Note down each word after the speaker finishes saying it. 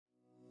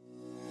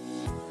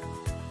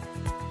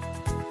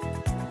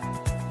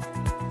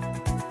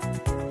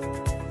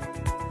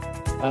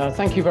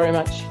Thank you very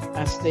much,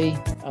 Asti.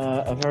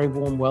 A very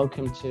warm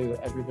welcome to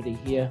everybody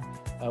here.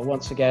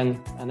 Once again,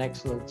 an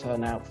excellent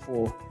turnout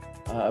for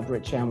a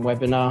BritCham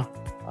webinar.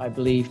 I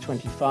believe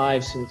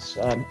 25 since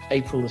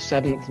April the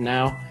 7th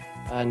now,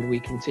 and we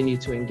continue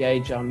to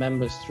engage our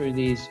members through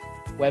these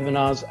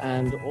webinars.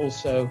 And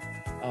also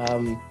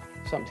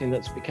something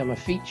that's become a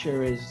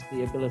feature is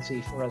the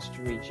ability for us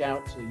to reach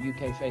out to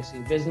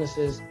UK-facing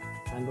businesses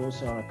and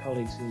also our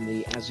colleagues in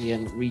the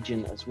ASEAN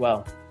region as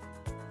well.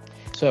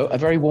 So a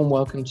very warm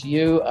welcome to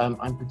you.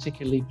 I'm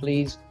particularly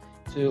pleased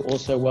to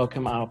also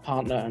welcome our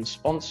partner and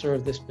sponsor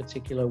of this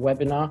particular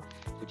webinar,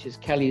 which is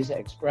Kelly's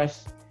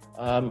Express,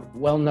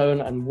 well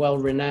known and well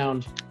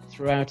renowned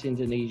throughout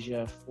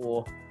Indonesia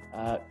for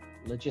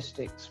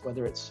logistics,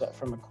 whether it's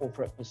from a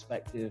corporate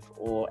perspective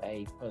or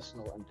a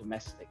personal and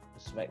domestic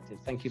perspective.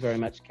 Thank you very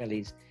much,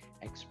 Kelly's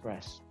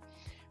Express.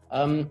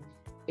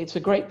 It's a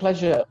great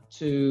pleasure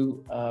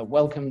to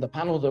welcome the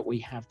panel that we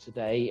have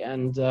today,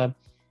 and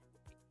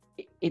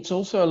it's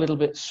also a little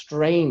bit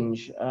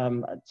strange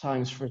at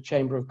times for a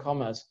Chamber of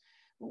Commerce.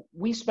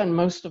 We spend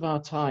most of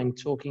our time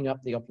talking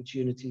up the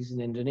opportunities in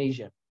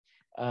Indonesia.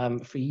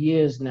 For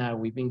years now,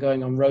 we've been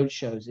going on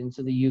roadshows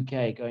into the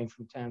UK, going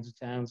from town to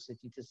town,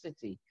 city to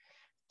city,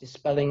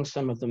 dispelling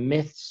some of the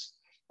myths,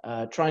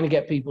 trying to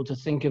get people to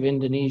think of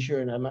Indonesia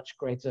in a much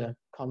greater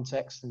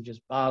context than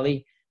just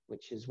Bali,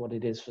 which is what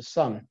it is for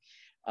some.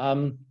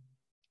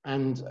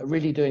 And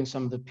really doing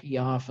some of the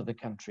PR for the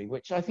country,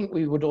 which I think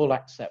we would all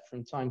accept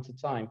from time to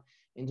time.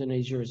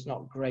 Indonesia is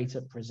not great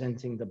at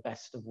presenting the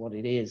best of what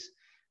it is,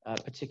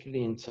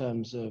 particularly in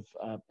terms of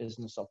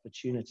business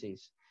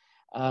opportunities.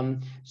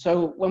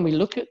 So when we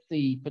look at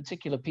the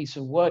particular piece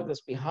of work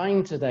that's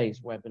behind today's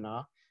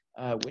webinar,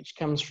 which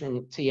comes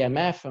from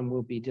TMF and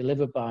will be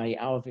delivered by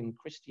Alvin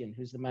Christian,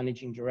 who's the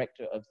Managing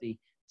Director of the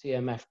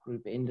TMF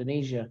Group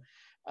Indonesia,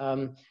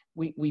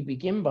 we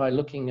begin by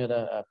looking at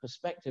a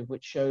perspective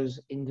which shows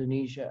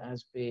Indonesia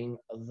as being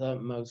the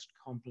most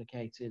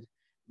complicated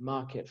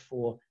market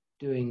for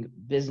doing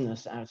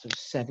business out of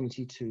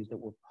 72 that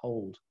were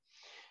polled.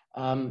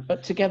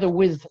 But together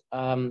with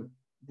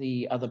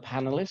the other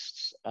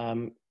panelists,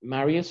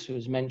 Marius, who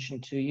was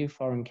mentioned to you,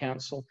 Foreign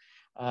Council,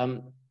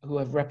 who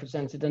have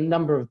represented a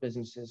number of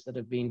businesses that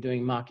have been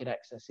doing market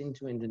access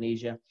into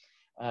Indonesia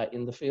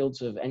in the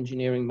fields of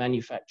engineering,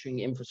 manufacturing,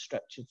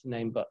 infrastructure, to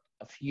name but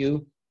a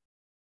few.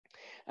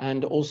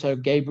 And also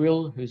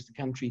Gabriel, who's the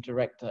country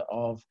director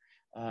of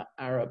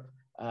Arab,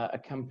 a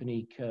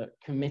company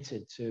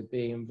committed to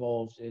being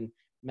involved in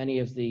many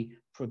of the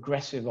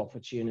progressive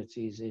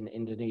opportunities in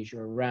Indonesia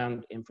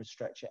around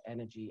infrastructure,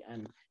 energy,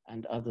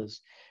 and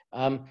others.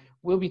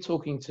 We'll be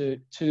talking to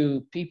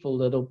two people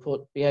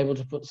that'll be able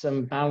to put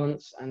some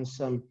balance and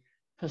some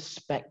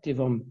perspective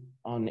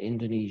on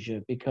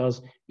Indonesia,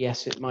 because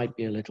yes, it might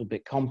be a little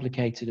bit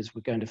complicated, as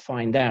we're going to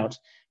find out,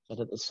 but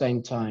at the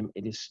same time,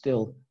 it is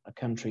still a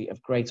country of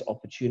great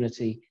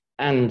opportunity,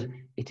 and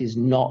it is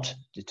not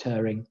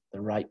deterring the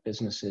right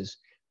businesses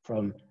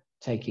from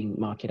taking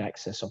market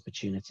access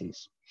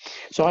opportunities.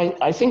 So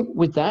I think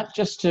with that,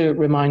 just to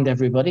remind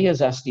everybody,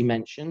 as Asti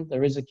mentioned,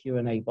 there is a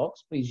Q&A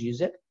box, please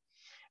use it.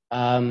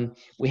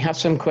 We have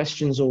some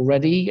questions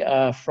already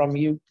from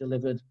you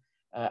delivered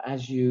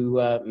as you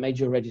made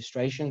your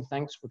registration.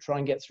 Thanks. We'll try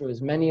and get through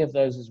as many of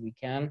those as we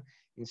can.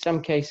 In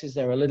some cases,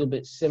 they're a little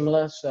bit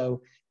similar,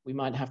 so we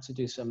might have to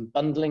do some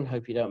bundling.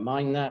 Hope you don't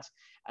mind that.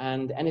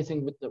 And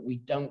anything that we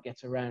don't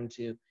get around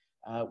to,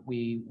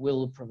 we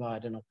will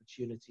provide an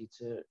opportunity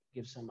to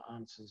give some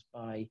answers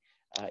by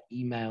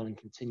email and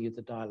continue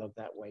the dialogue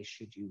that way,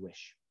 should you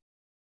wish.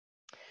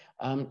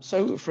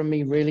 So from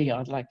me, really,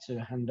 I'd like to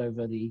hand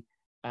over the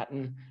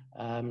baton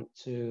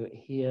to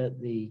hear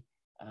the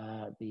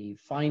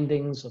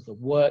findings of the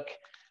work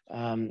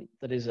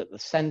that is at the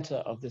center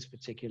of this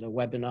particular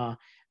webinar.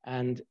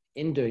 And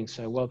in doing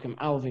so, welcome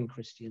Alvin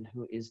Christian,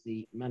 who is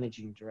the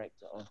Managing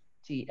Director of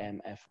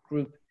TMF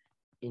Group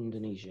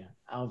Indonesia.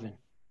 Alvin.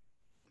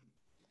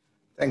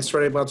 Thanks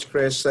very much,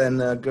 Chris,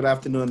 and good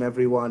afternoon,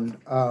 everyone.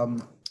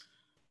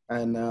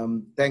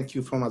 Thank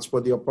you so much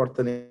for the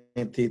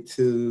opportunity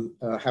to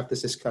have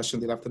this discussion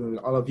this afternoon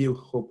with all of you.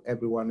 Hope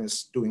everyone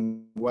is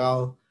doing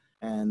well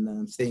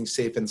and staying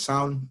safe and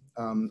sound.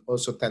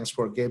 Also, thanks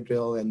for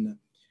Gabriel and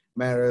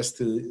Maris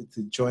to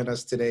join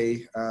us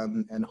today,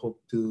 and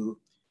hope to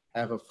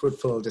have a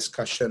fruitful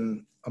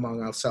discussion among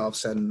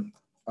ourselves and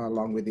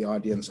along with the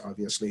audience,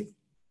 obviously.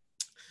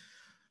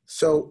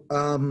 So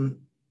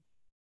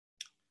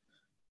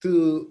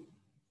to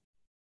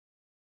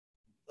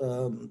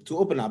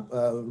open up,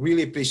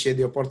 really appreciate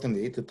the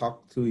opportunity to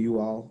talk to you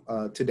all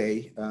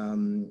today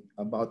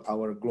about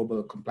our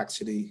Global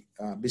Complexity,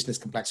 Business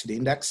Complexity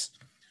Index.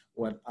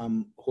 What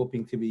I'm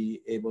hoping to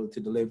be able to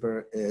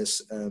deliver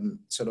is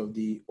sort of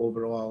the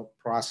overall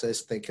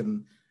process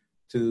taken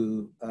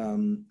to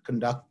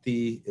conduct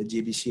the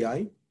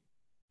GBCI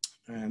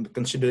and the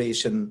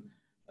consideration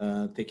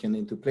taken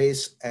into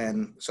place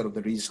and sort of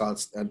the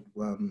results that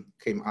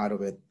came out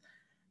of it.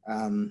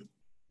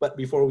 But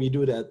before we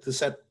do that, to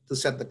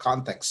set the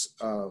context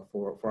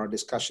for our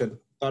discussion,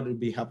 I thought it would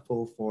be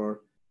helpful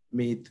for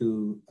me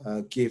to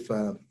give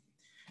a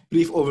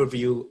brief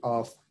overview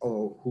of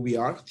who we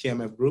are,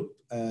 TMF Group,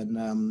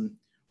 and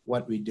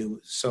what we do.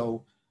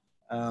 So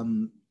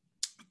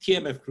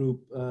TMF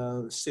Group,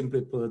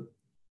 simply put,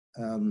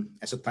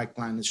 as a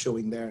tagline is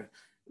showing there,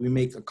 we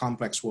make a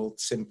complex world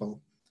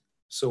simple.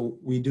 So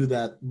we do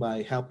that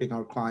by helping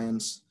our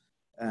clients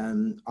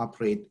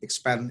operate,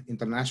 expand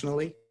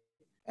internationally,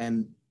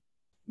 and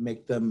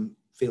make them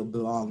feel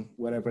belong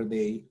wherever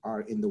they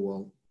are in the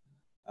world.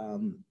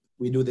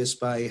 We do this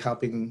by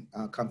helping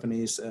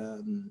companies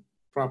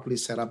properly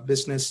set up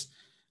businesses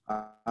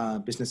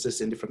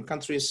in different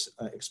countries,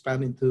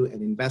 expand into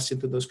and invest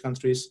into those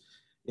countries,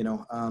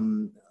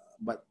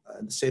 but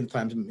at the same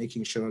time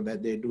making sure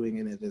that they're doing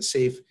it in a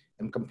safe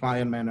and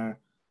compliant manner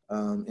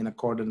in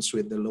accordance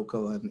with the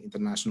local and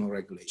international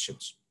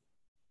regulations.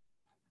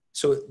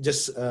 So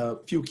just a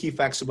few key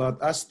facts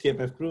about us,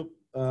 TMF Group.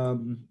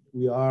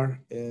 We are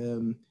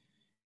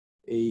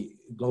a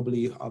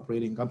globally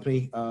operating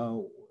company.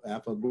 We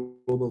have a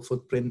global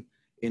footprint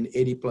in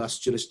 80 plus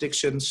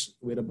jurisdictions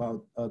with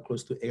about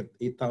close to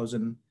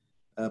 8,000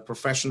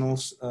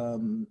 professionals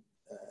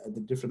at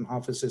the different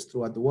offices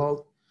throughout the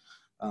world.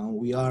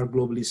 We are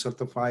globally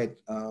certified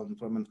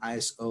from an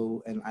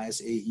ISO and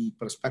ISAE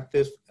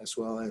perspective, as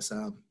well as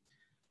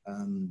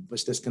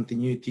business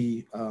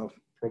continuity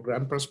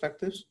program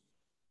perspectives.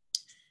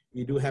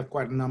 We do have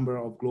quite a number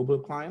of global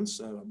clients,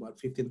 about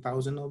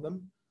 15,000 of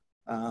them.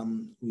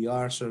 We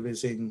are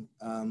servicing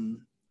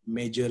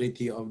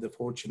majority of the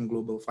Fortune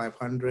Global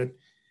 500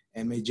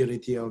 and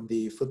majority of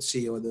the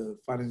FTSE or the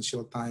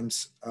Financial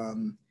Times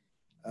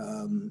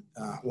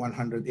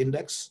 100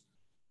 index.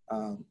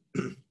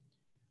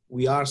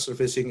 We are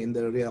servicing in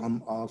the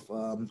realm of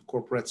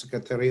corporate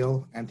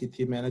secretarial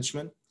entity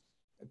management,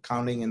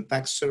 accounting and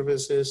tax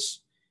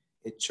services,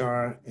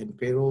 HR and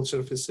payroll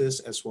services,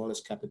 as well as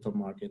capital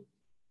market.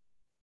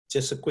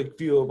 Just a quick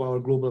view of our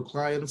global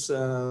clients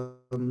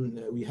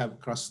we have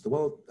across the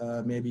world,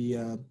 maybe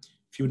a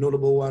few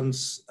notable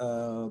ones,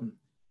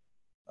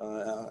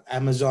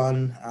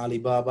 Amazon,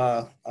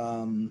 Alibaba,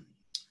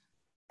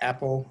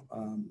 Apple,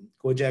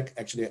 Gojek,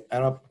 actually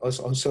Arab is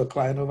also a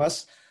client of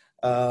us.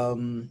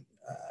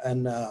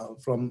 And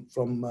from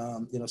some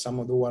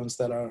of the ones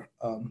that are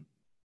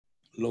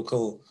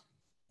local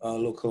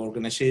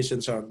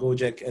organizations are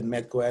Gojek and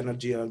Medco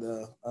Energy are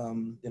the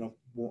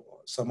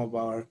some of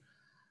our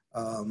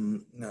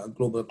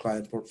global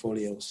client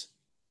portfolios.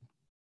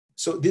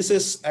 So this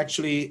is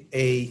actually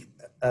a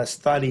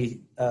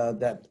study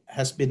that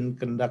has been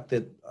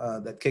conducted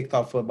that kicked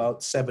off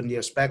about 7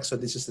 years back. So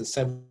this is the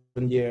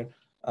 7-year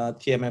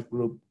TMF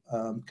Group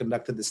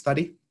conducted the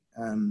study.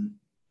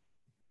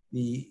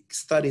 The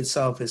study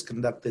itself is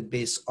conducted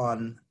based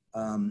on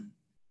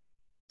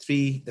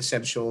 3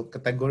 essential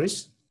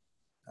categories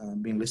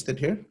being listed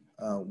here.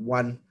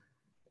 One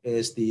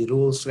is the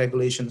rules,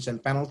 regulations,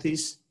 and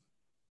penalties.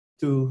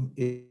 2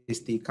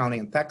 is the accounting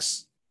and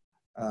tax.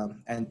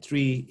 And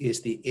 3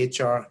 is the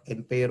HR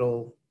and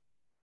payroll,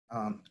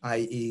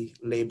 i.e.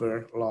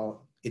 labor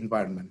law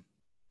environment.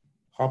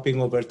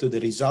 Hopping over to the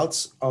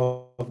results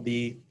of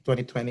the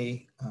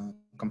 2020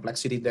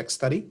 Complexity Index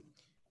study.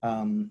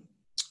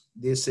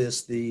 This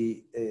is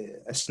a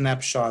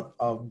snapshot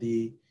of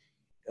the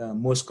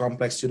most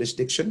complex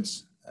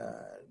jurisdictions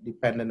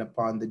dependent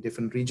upon the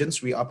different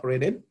regions we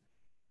operate in.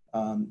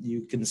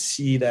 You can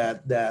see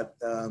that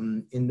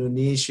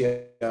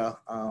Indonesia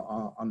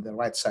on the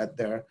right side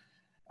there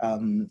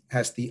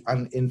has the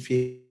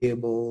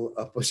unenviable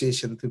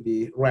position to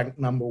be ranked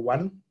number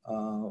 1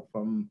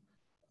 from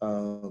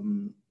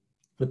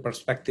the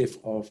perspective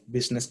of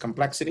business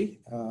complexity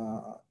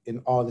in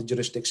all the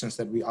jurisdictions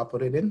that we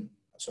operate in.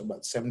 So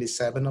about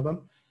 77 of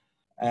them,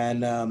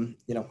 and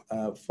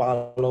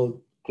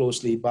followed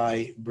closely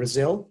by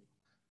Brazil,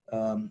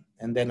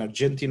 and then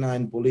Argentina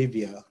and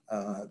Bolivia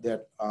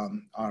that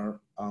are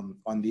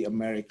on the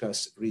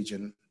Americas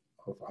region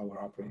of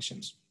our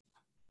operations.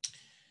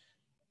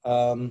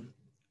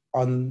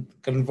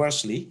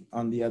 Conversely,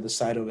 on the other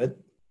side of it,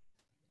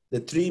 the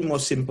 3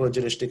 most simple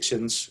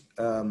jurisdictions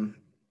are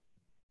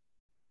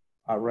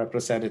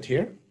represented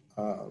here.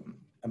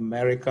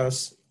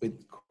 Americas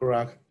with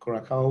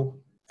Curacao,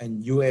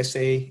 and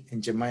USA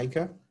and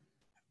Jamaica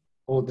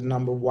hold the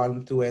number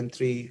 1, 2, and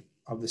 3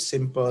 of the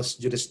simplest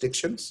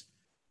jurisdictions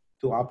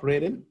to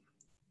operate in.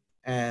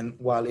 And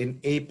while in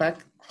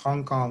APAC,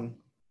 Hong Kong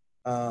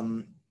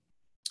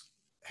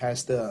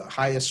has the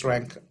highest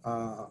rank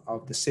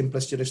of the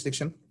simplest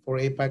jurisdiction for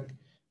APAC,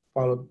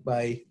 followed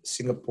by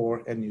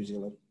Singapore and New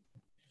Zealand.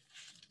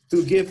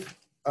 To give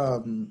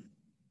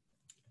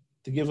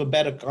a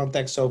better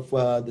context of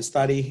the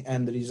study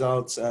and the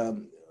results, thought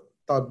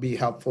it'd be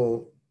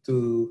helpful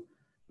to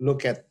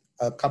look at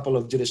a couple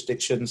of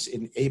jurisdictions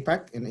in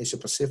APAC, in Asia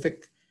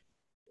Pacific,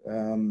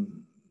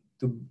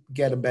 to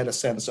get a better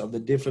sense of the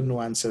different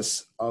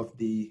nuances of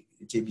the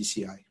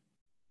JBCI.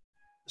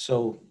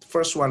 So the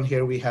first one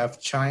here we have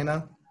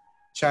China.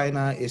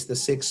 China is the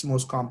 6th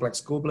most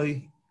complex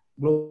globally,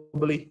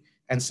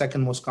 and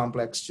 2nd most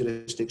complex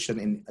jurisdiction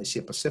in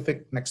Asia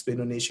Pacific, next to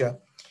Indonesia.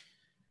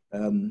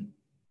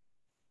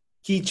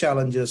 Key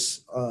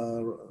challenges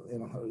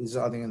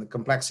resulting in the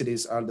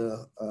complexities are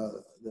the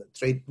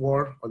trade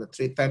war or the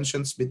trade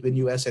tensions between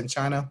US and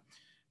China,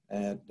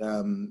 and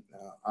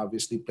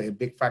obviously play a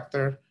big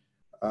factor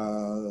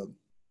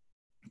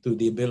to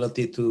the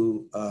ability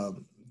to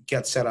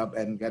get set up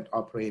and get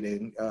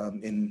operating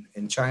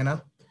in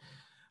China.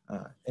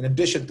 In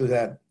addition to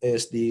that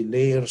is the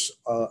layers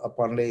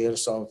upon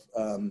layers of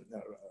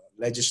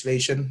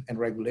legislation and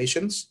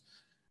regulations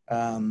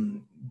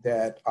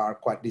that are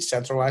quite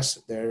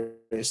decentralized. There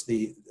is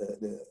the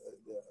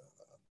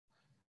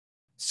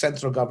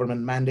central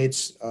government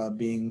mandates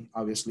being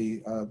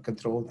obviously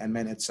controlled and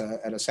managed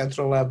at a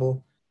central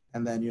level.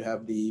 And then you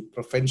have the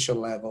provincial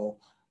level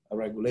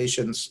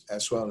regulations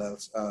as well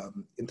as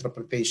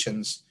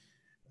interpretations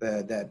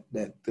that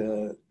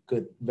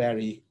could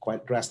vary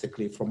quite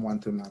drastically from one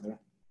to another.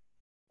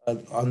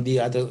 On the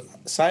other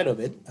side of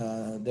it,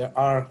 there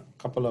are a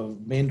couple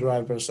of main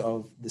drivers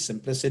of the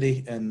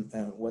simplicity and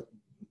what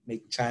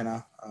make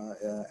China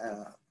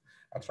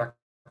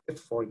attractive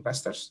for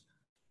investors.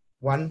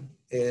 One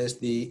is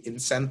the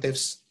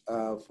incentives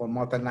for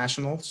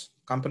multinationals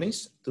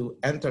companies to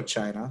enter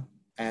China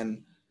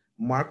and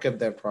market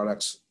their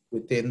products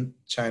within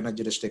China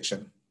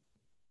jurisdiction.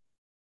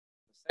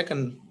 The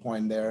second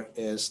point there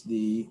is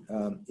the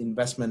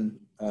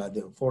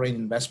the foreign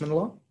investment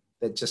law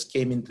that just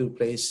came into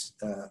place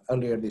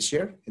earlier this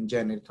year in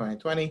January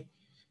 2020,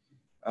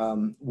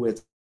 which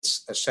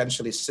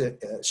essentially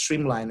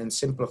streamline and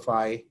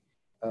simplify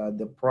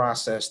the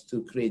process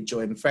to create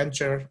joint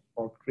venture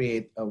or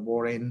create a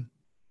foreign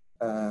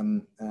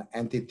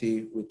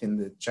entity within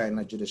the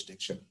China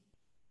jurisdiction.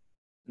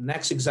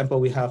 Next example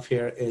we have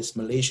here is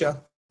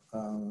Malaysia,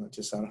 which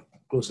is our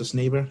closest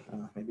neighbor,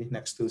 maybe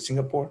next to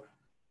Singapore.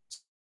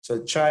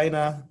 So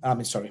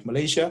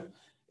Malaysia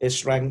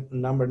is ranked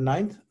number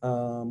 9th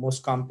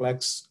most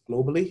complex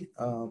globally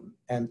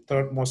and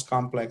 3rd most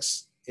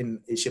complex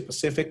in Asia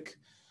Pacific,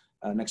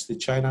 next to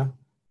China.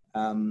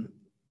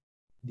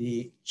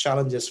 The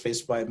challenges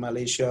faced by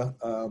Malaysia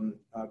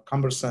are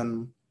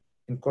cumbersome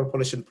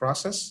incorporation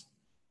process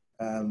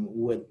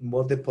with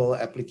multiple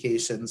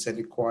applications and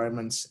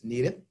requirements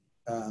needed,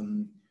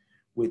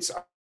 which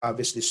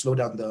obviously slow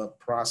down the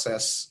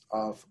process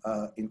of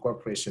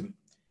incorporation.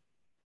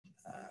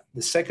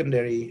 The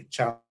secondary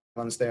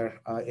challenge there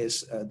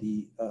is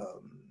the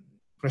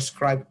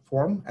prescribed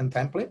form and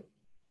template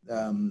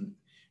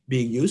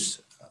being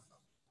used,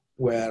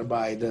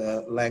 whereby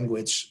the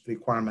language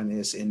requirement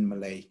is in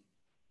Malay.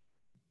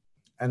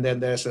 And then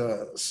there's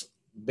a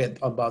bit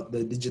about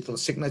the digital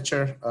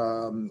signature,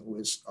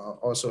 which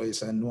also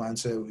is a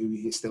nuance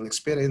we're still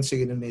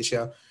experiencing in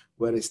Indonesia,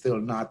 where it's still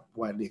not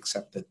widely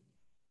accepted.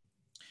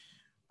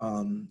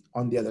 On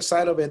the other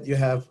side of it, you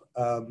have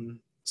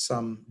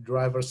some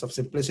drivers of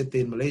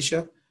simplicity in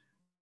Malaysia,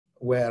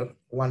 where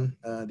one,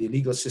 the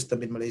legal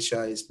system in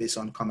Malaysia is based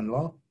on common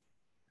law.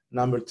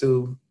 Number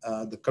 2,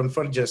 the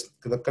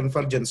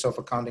convergence of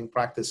accounting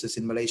practices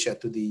in Malaysia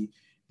to the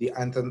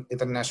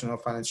International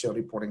Financial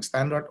Reporting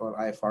Standard, or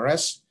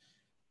IFRS,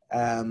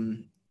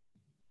 and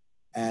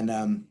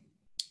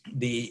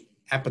the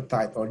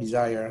appetite or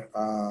desire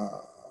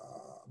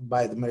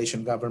by the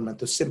Malaysian government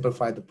to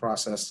simplify the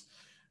process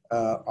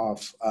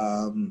of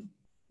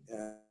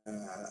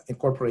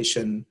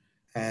incorporation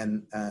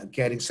and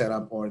getting set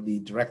up, or the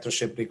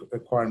directorship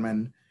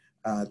requirement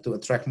to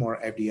attract more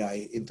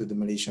FDI into the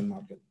Malaysian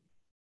market.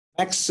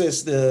 Next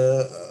is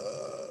the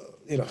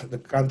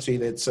country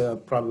that's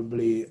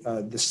probably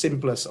the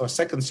simplest or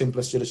second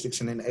simplest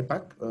jurisdiction in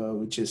APAC,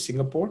 which is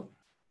Singapore.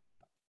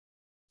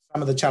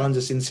 Some of the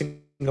challenges in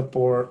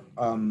Singapore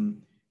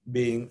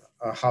being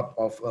a hub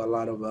of a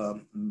lot of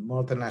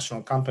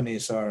multinational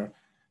companies are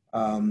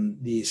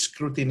the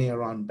scrutiny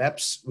around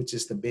BEPS, which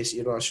is the base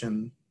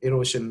erosion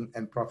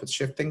and profit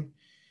shifting,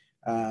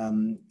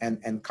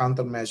 and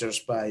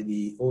countermeasures by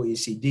the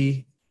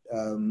OECD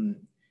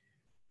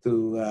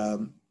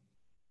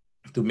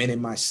to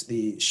minimize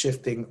the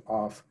shifting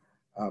of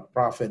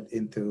profit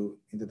into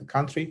the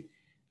country.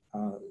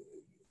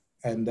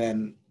 And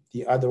then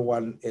the other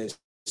one is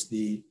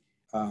the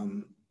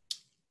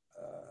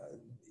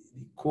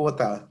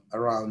quota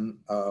around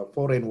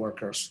foreign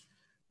workers,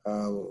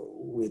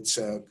 which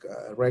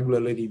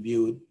regularly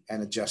reviewed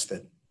and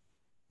adjusted.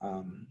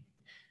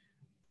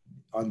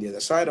 On the other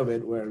side of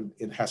it, where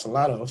it has a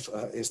lot of,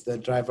 is the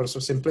drivers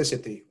of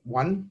simplicity.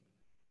 One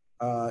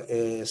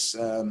is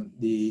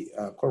the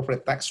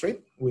corporate tax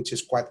rate, which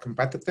is quite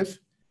competitive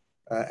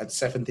at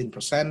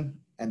 17%.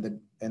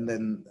 And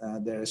then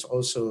there is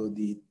also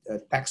the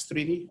tax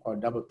treaty or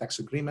double tax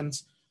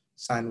agreements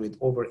signed with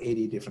over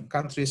 80 different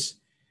countries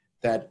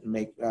that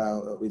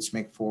which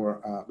make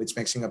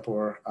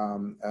Singapore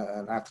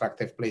an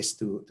attractive place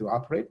to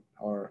operate,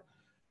 or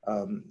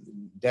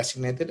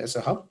designated as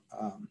a hub.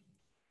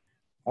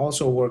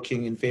 Also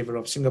working in favor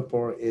of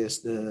Singapore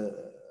is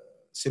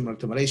similar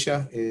to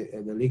Malaysia,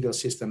 the legal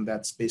system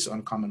that's based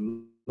on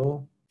common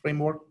law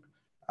framework,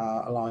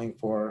 allowing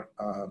for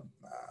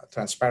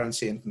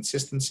transparency and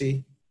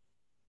consistency.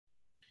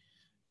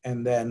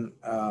 And then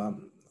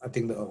I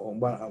think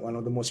one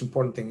of the most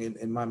important thing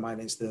in my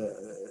mind is the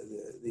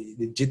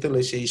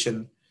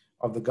digitalization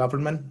of the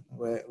government,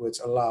 which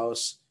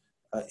allows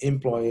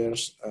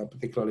employers,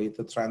 particularly,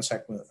 to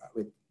transact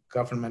with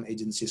government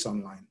agencies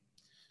online.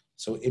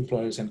 So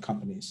employers and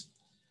companies.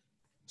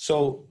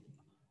 So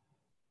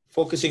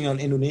focusing on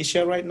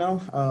Indonesia right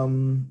now,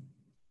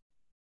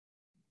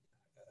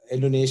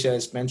 Indonesia,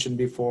 as mentioned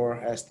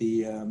before, has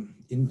the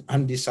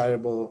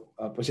undesirable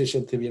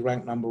position to be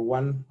ranked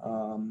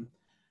 #1.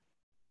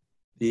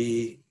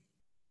 The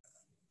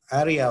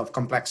area of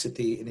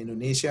complexity in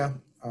Indonesia,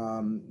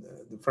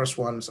 the first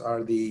ones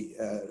are the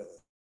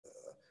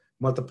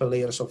multiple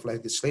layers of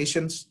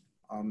legislations,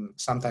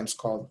 sometimes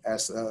called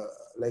as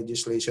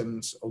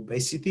legislations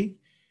obesity,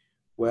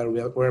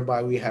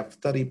 whereby we have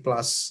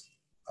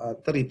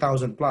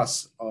 30,000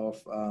 plus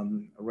of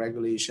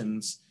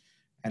regulations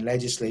and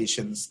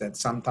legislations that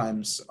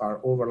sometimes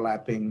are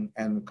overlapping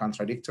and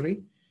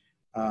contradictory.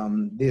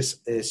 This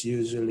is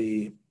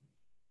usually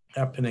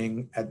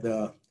happening at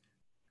the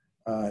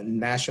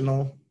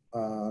national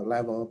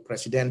level,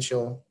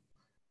 presidential,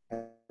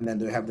 and then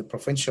you have the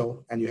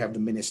provincial, and you have the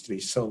ministry.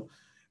 So,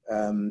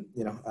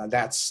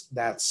 that's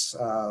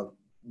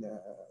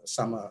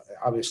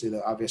obviously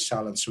the obvious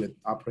challenge with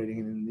operating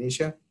in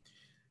Indonesia.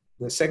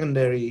 The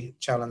secondary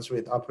challenge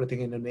with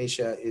operating in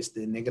Indonesia is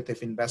the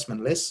negative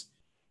investment list,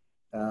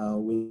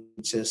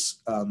 which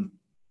is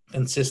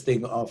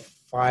consisting of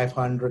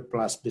 500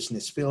 plus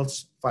business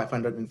fields,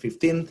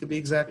 515 to be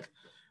exact,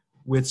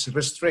 which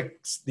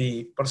restricts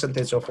the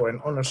percentage of foreign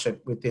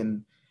ownership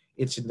within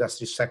each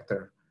industry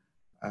sector.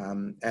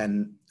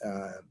 And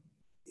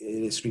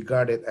it is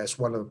regarded as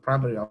one of the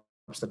primary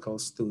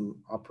obstacles to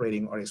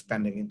operating or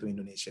expanding into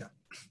Indonesia.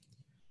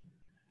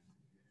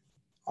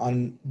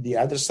 On the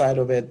other side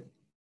of it,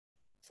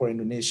 for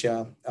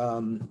Indonesia,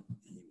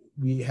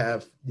 we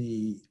have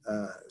the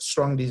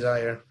strong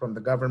desire from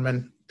the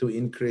government to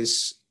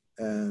increase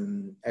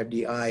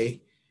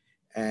FDI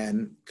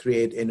and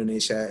create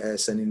Indonesia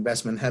as an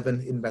investment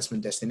haven,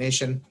 investment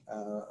destination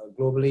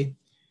globally.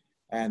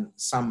 And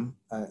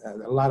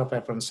a lot of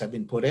efforts have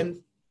been put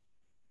in.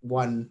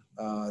 One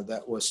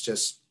that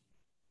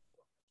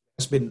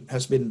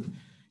has been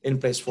in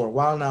place for a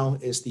while now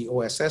is the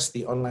OSS,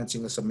 the Online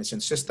Single Submission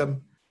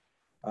System,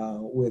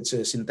 which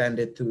is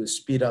intended to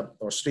speed up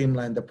or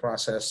streamline the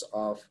process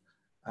of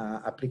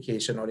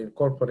application or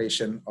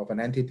incorporation of an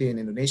entity in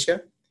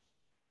Indonesia.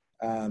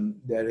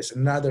 There is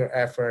another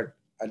effort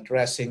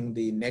addressing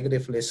the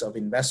negative list of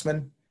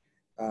investment.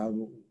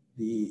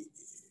 The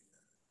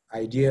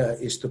idea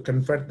is to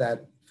convert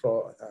that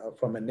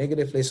from a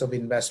negative list of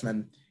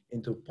investment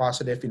into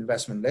positive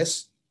investment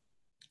list,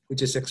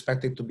 which is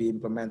expected to be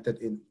implemented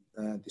in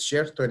this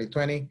year,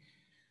 2020,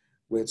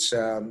 which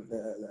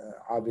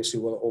obviously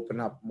will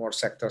open up more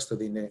sectors of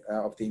the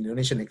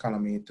Indonesian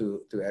economy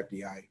to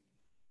FDI.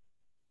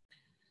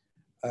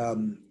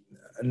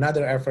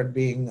 Another effort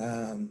being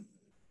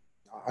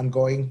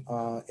ongoing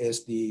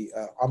is the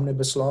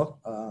Omnibus Law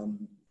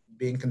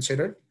being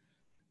considered.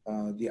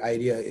 The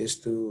idea is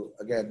to,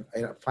 again,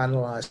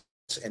 finalize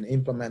and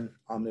implement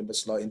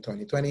Omnibus Law in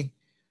 2020.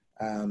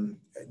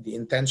 The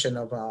intention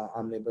of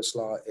Omnibus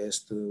Law is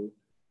to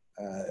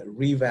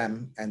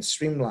revamp and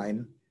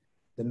streamline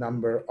the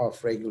number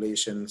of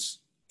regulations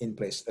in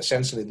place.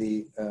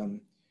 Essentially,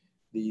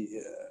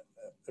 the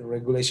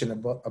regulation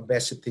about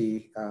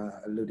obesity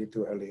alluded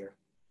to earlier.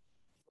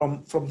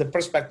 From the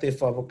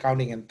perspective of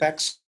accounting and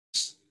tax,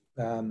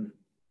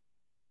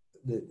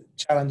 the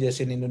challenges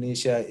in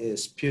Indonesia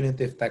is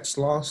punitive tax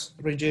laws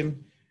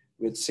regime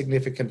with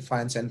significant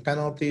fines and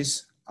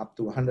penalties, up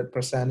to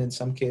 100% in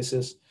some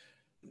cases.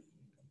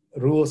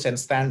 Rules and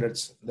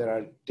standards that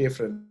are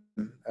different,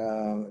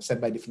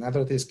 set by different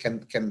authorities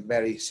can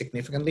vary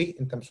significantly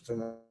in terms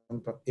of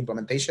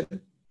implementation.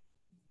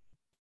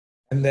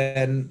 And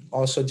then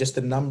also just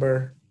the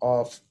number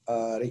of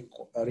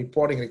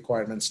reporting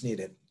requirements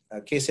needed.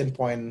 Case in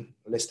point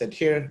listed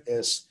here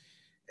is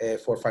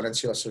for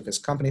financial service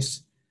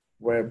companies,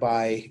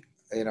 whereby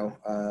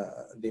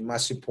they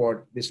must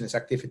report business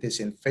activities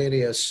in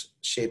various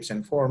shapes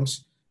and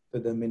forms to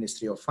the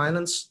Ministry of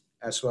Finance,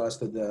 as well as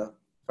to the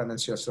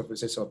Financial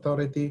Services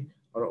Authority,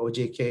 or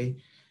OJK,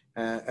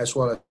 as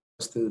well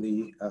as to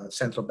the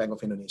Central Bank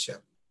of Indonesia.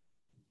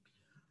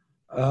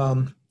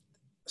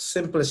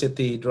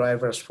 Simplicity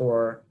drivers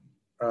for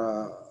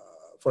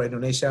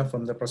Indonesia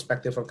from the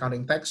perspective of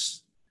accounting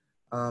tax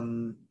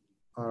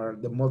are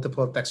the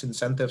multiple tax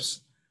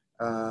incentives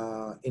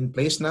in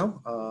place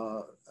now,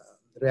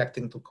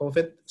 reacting to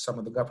COVID. Some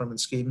of the government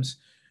schemes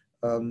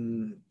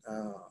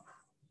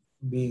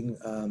being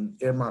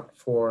earmarked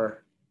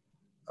for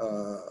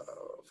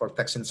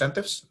tax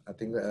incentives. I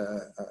think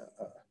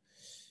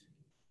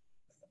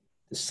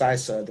the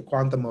size, the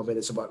quantum of it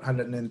is about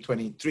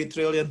 123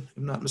 trillion, if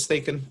I'm not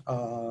mistaken,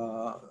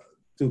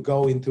 to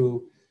go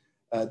into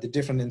the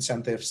different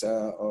incentives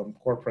on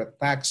corporate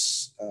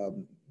tax,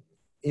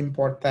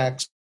 import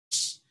tax,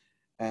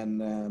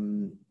 and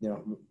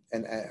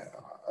and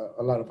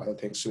a lot of other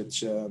things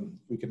which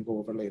we can go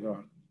over later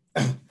on.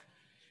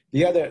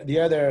 The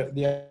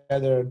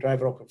other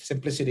driver of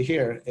simplicity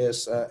here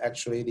is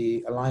actually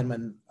the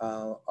alignment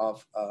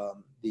of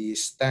the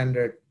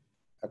standard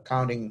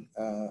accounting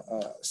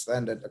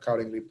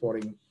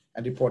reporting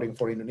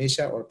for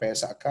Indonesia, or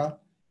PSAK,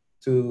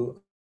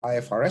 to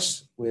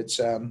IFRS, which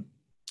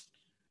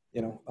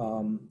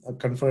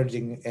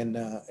converging in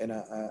a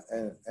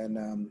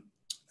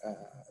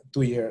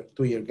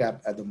 2-year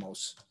gap at the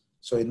most.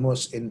 So in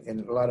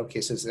a lot of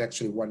cases, it's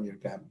actually 1-year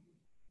gap.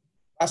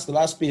 The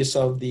last piece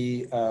of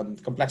the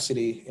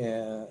complexity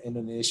in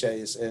Indonesia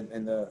is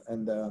in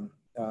the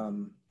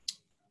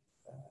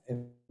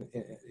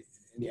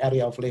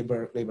area of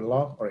labor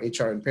law, or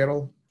HR and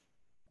payroll.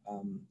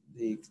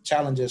 The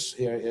challenges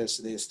here is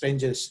the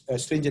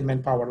stringent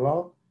manpower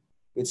law,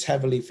 which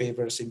heavily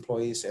favors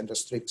employees and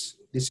restricts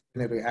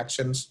disciplinary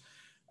actions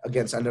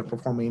against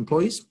underperforming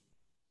employees.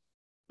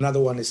 Another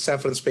one is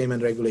severance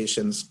payment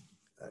regulations,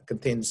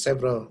 contains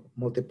several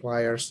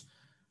multipliers,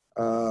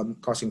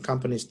 causing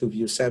companies to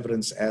view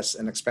severance as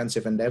an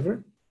expensive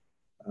endeavor.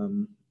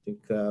 I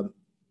think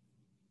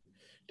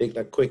take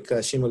a quick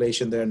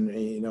simulation there, and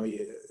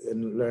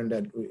and learn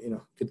that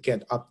could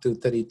get up to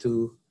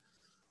 32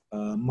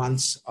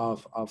 months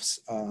of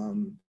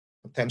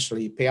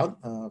potentially payout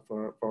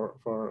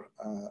for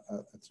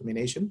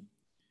termination.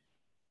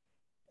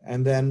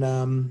 And then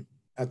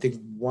I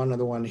think one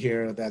other one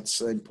here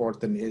that's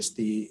important is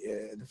the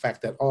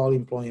fact that all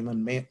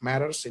employment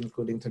matters,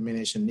 including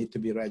termination, need to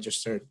be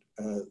registered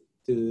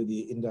to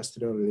the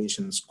Industrial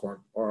Relations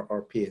Court,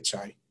 or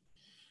PHI.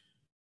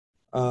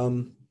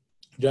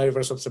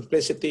 Drivers of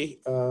simplicity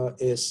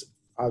is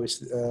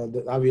obviously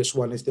the obvious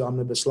one is the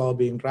omnibus law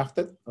being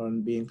drafted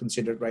and being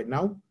considered right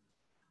now,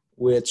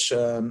 which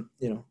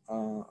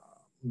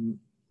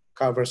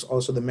covers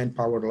also the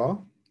manpower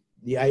law.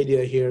 The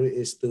idea here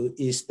is to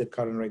ease the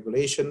current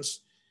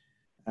regulations.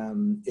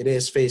 It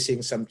is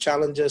facing some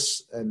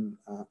challenges and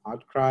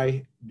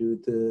outcry due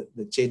to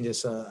the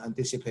changes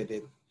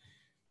anticipated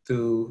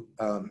to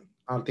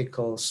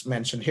articles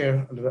mentioned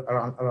here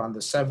around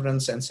the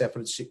severance and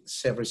severance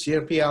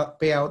year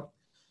payout.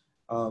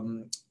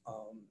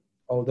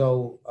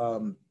 Although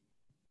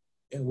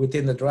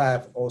within the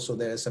draft also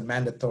there's a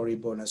mandatory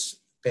bonus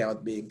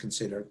payout being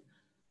considered.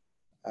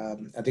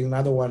 I think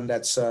another one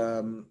that's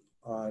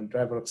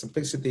driver of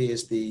simplicity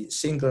is the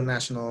single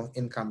national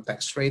income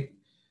tax rate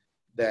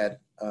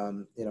that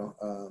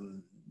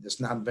does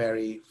not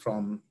vary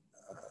from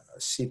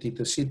city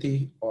to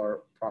city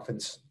or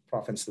province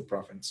to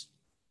province.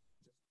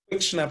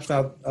 Quick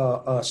snapshot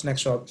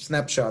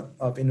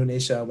of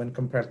Indonesia when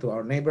compared to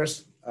our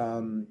neighbors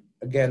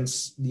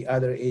against the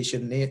other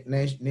Asian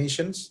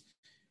nations.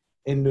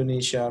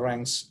 Indonesia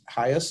ranks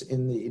highest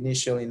in the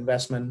initial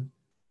investment,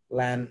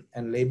 land,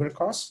 and labor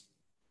costs,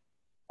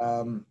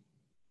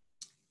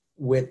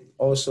 with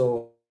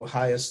also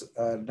highest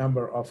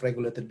number of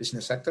regulated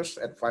business sectors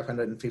at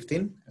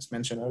 515, as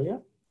mentioned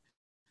earlier.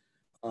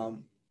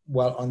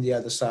 While on the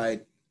other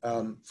side,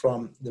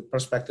 from the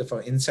perspective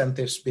of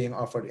incentives being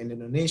offered in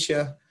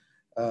Indonesia,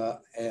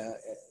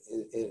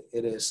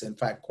 it is in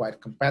fact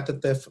quite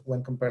competitive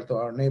when compared to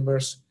our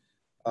neighbors.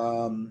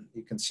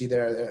 You can see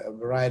there a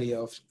variety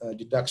of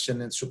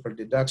deduction and super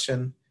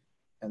deduction,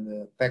 and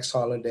the tax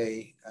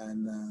holiday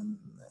and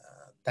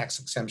tax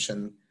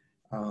exemption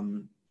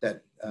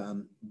that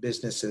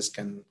businesses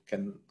can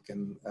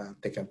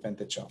take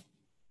advantage of.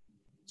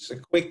 Just a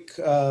quick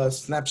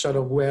snapshot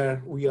of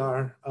where we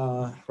are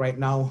right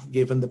now,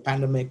 given the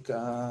pandemic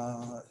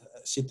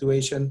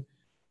situation.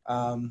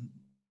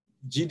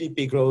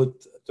 GDP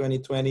growth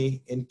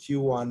 2020 in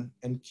Q1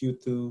 and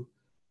Q2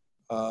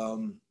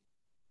 on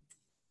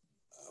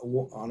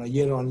a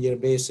year-on-year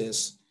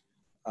basis,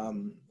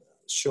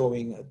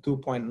 showing a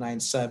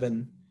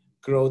 2.97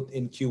 growth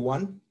in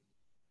Q1,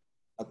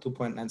 a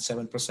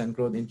 2.97%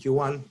 growth in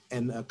Q1,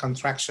 and a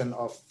contraction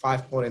of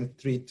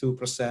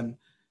 5.32%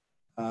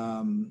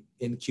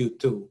 in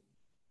Q2.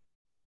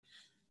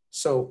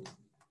 So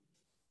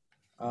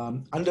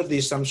under the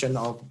assumption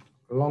of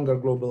longer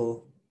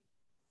global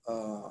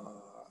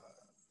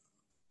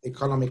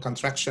economic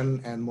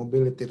contraction and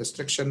mobility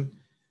restriction,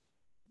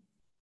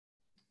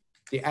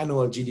 the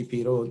annual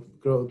GDP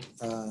growth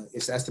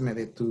is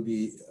estimated to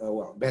be,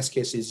 well, best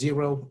case is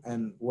 0,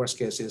 and worst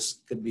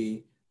case could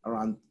be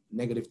around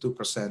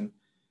 -2%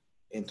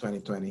 in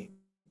 2020.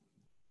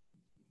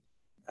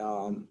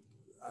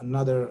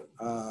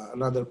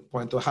 Another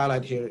point to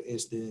highlight here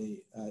is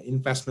the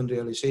investment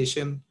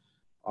realization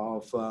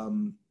of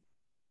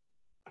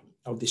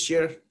this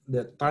year.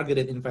 The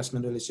targeted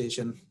investment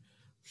realization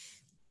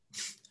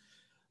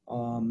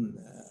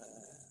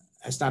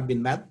has not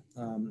been met.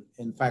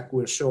 In fact,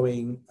 we're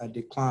showing a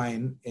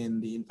decline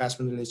in the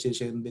investment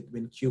realization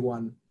between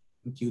Q1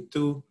 and Q2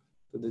 to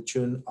the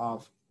tune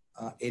of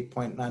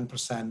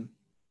 8.9%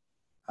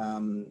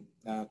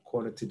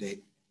 quarter to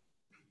date.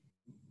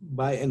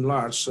 By and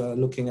large,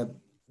 looking at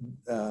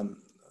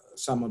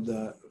some of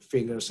the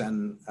figures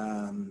and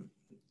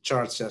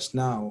charts just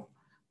now,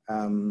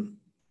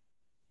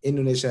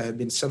 Indonesia has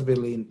been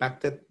severely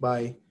impacted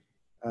by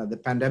the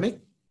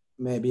pandemic,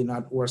 maybe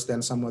not worse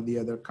than some of the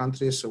other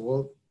countries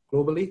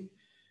globally,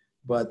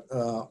 but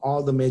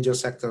all the major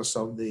sectors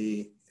of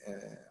the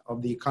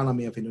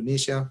economy of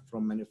Indonesia,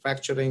 from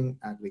manufacturing,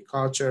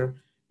 agriculture,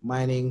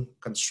 mining,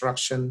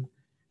 construction,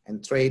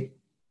 and trade,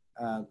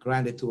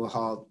 grinded to a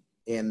halt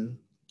in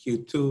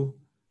Q2,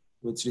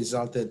 which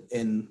resulted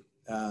in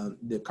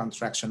the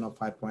contraction of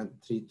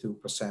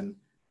 5.32%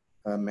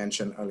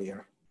 mentioned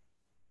earlier.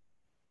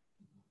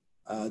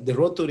 The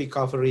road to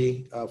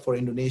recovery for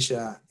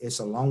Indonesia is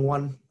a long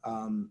one,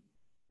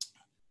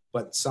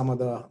 but some of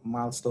the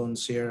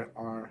milestones here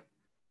are: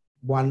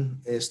 one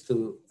is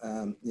to,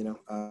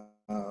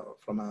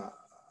 from a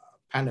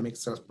pandemic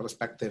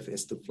perspective,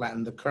 is to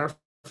flatten the curve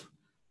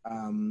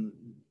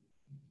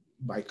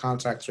by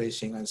contact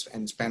tracing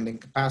and spending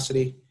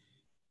capacity.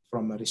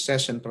 From a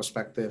recession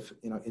perspective,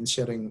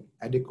 ensuring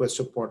adequate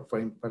support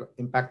for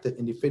impacted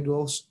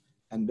individuals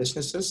and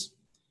businesses,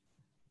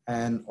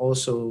 and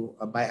also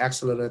by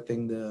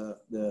accelerating the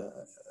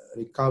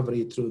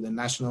recovery through the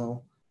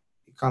National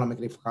Economic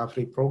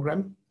Recovery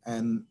Program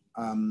and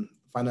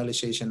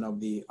finalization of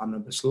the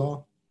Omnibus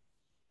Law.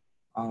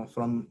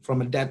 From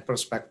a debt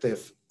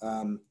perspective,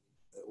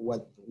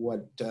 what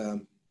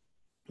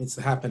needs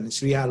to happen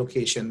is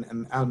reallocation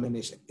and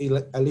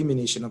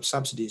elimination of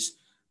subsidies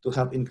to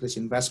help increase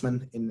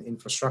investment in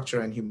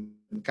infrastructure and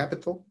human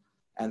capital,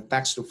 and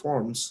tax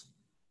reforms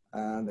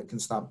that can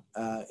stop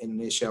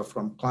Indonesia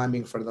from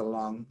climbing further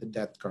along the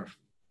debt curve.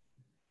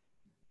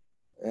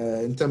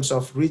 In terms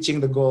of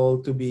reaching the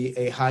goal to be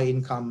a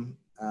high-income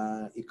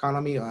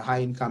economy or a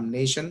high-income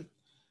nation,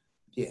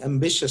 the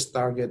ambitious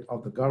target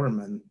of the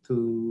government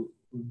to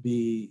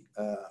be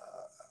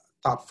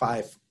top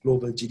 5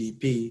 global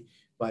GDP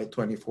by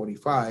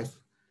 2045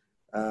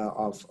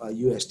 of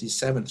USD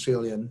 7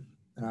 trillion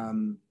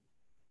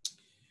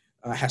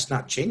has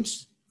not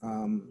changed,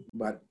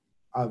 but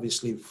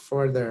obviously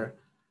further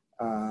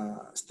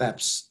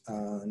steps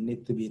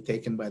need to be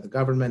taken by the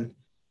government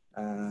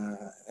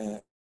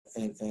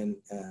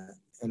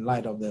in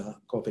light of the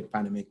COVID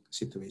pandemic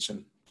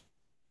situation.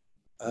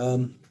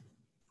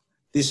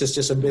 This is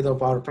just a bit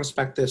of our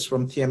perspectives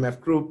from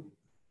TMF Group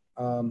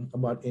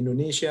about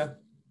Indonesia.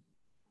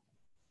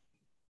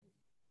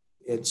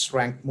 It's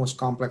ranked most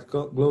complex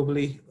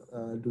globally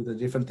due to the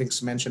different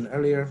things mentioned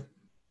earlier.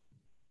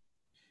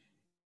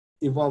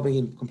 Evolving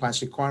in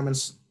compliance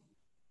requirements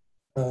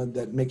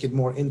that make it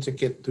more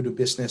intricate to do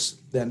business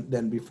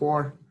than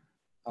before,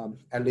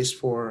 at least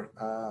for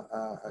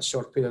a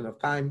short period of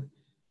time.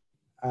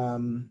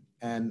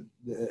 And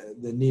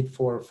the need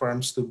for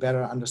firms to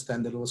better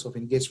understand the rules of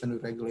engagement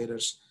with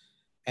regulators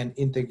and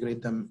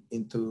integrate them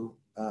into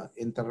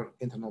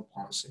internal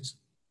policies.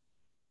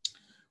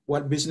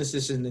 What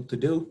businesses need to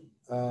do?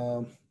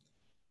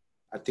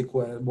 I think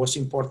the most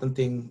important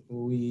thing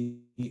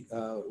we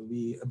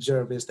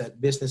observe is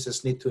that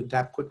businesses need to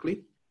adapt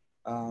quickly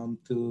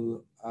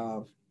to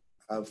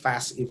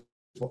fast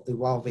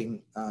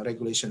evolving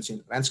regulations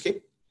in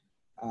landscape.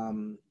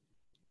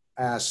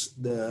 As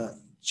the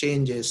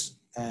changes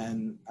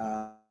and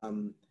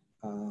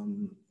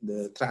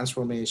the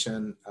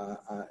transformation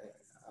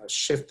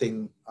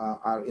shifting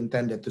are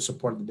intended to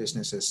support the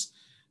businesses,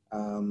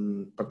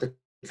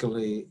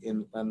 particularly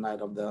in light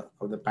of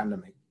the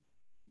pandemic.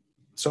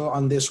 So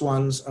on this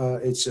ones,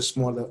 it's just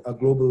more a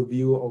global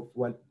view of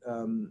what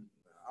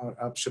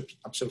our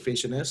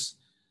observation is.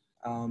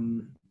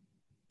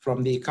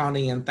 From the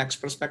accounting and tax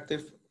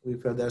perspective, we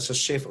feel there's a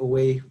shift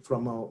away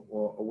from a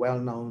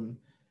well-known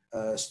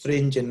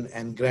stringent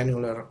and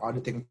granular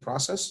auditing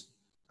process.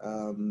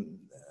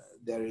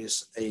 There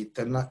is a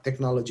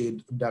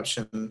technology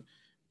adoption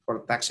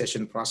for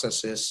taxation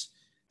processes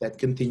that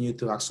continue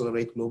to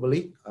accelerate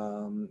globally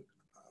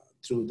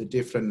through the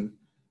different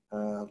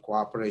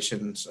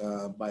cooperations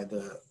by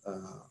the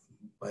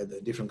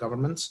different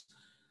governments.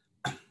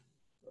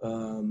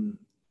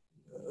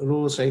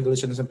 Rules,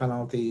 regulations, and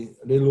penalty,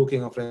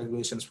 relooking of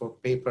regulations for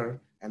paper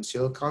and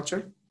seal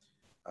culture,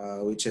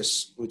 which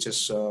is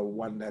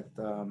one that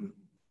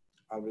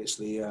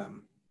obviously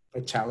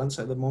a challenge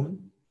at the moment.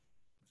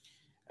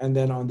 And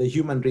then on the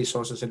human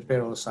resources and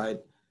payroll side,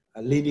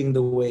 leading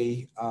the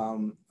way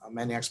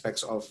many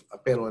aspects of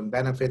payroll and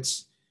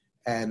benefits,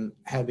 and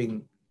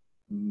having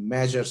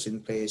measures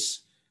in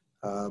place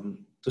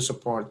to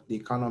support the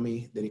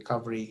economy, the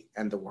recovery,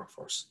 and the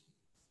workforce.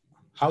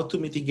 How to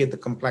mitigate the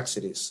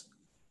complexities?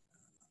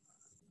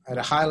 At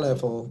a high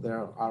level,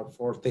 there are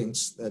 4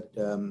 things that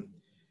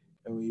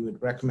we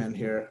would recommend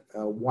here.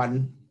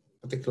 One,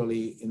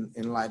 particularly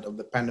in light of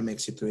the pandemic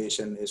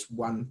situation, is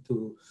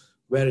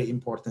very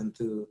important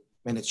to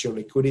manage your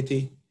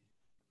liquidity,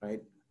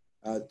 right?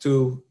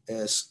 2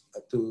 is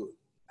to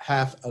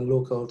have a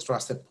local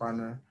trusted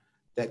partner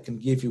that can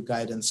give you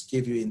guidance,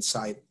 give you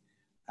insight,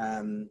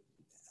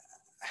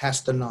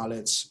 has the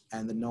knowledge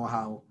and the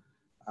know-how,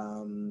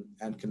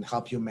 and can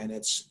help you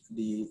manage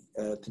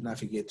to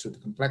navigate through the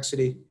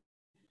complexity.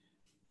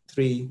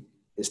 3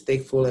 is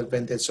take full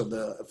advantage of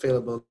the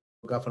available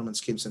government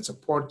schemes and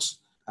supports.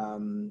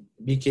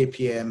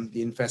 BKPM,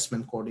 the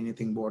Investment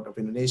Coordinating Board of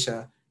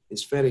Indonesia,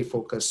 is very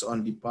focused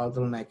on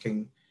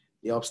debottlenecking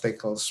the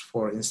obstacles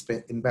for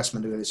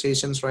investment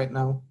realizations right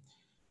now.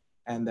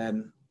 And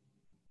then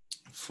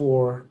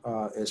 4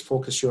 is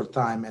focus your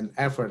time and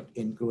effort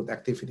in growth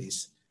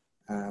activities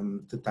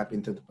to tap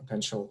into the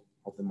potential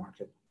of the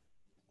market.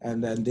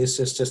 And then this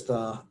is just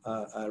a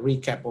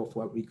recap of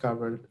what we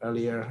covered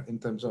earlier in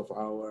terms of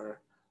our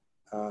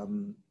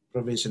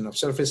provision of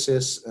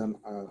services and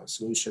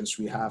solutions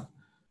we have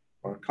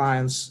for our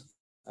clients.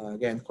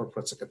 Again,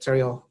 corporate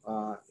secretarial,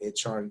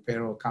 HR and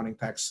payroll, accounting,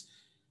 tax,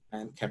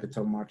 and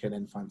capital market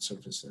and fund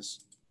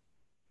services.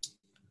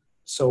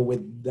 So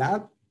with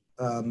that,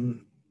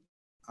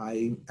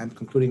 I am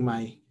concluding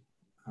my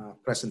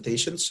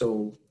presentation.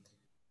 So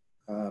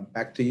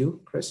back to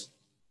you, Chris.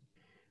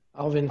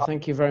 Alvin,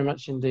 thank you very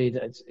much indeed.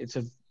 It's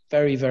a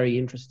very, very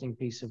interesting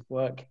piece of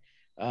work.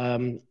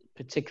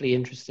 Particularly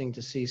interesting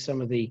to see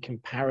some of the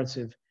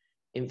comparative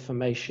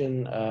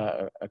information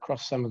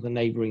across some of the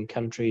neighboring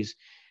countries.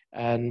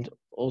 And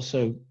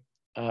also,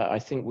 I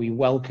think we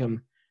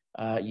welcome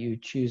you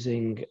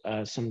choosing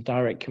some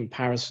direct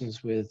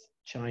comparisons with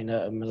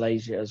China and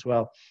Malaysia as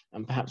well.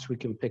 And perhaps we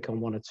can pick on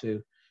one or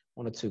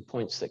two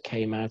points that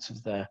came out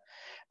of there.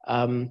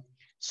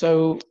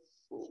 So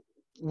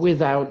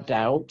without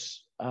doubt,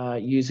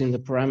 using the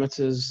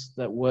parameters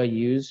that were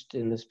used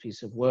in this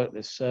piece of work,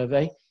 this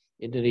survey,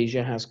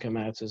 Indonesia has come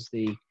out as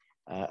the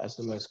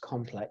most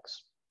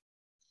complex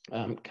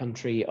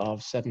country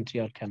of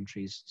 70-odd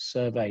countries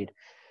surveyed.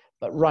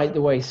 But right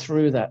the way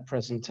through that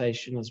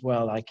presentation as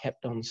well, I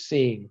kept on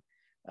seeing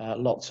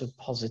lots of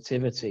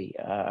positivity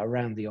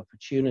around the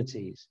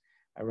opportunities,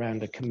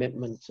 around a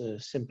commitment to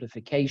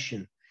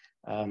simplification,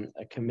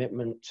 a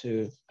commitment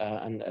to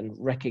and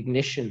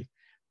recognition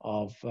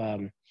of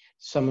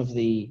some of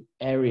the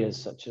areas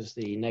such as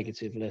the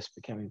negative list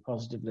becoming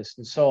positive list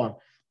and so on,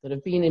 that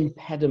have been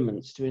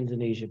impediments to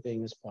Indonesia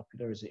being as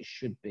popular as it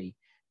should be,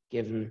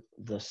 given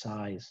the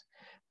size.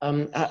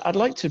 I'd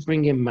like to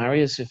bring in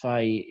Marius, if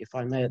I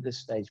may, at this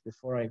stage,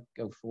 before I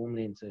go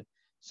formally into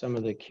some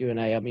of the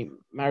Q&A. I mean,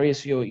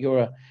 Marius, you're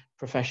a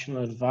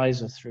professional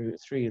advisor through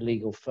your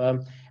legal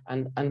firm,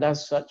 and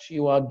as such,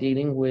 you are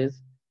dealing with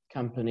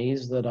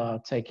companies that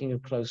are taking a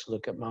close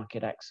look at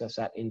market access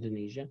at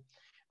Indonesia,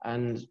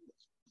 and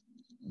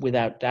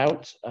without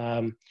doubt,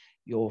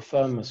 your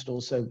firm must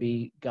also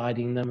be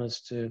guiding them as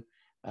to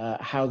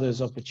how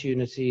those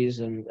opportunities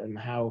and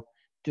how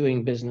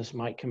doing business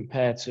might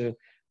compare to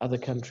other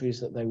countries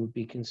that they would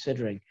be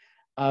considering.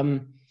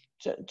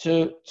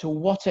 To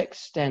what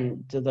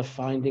extent do the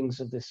findings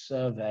of this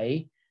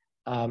survey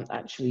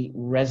actually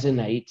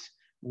resonate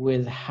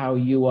with how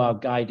you are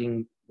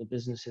guiding the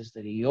businesses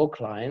that are your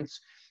clients,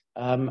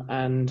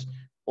 and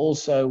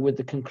also with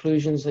the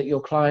conclusions that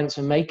your clients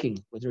are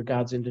making with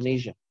regards to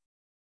Indonesia?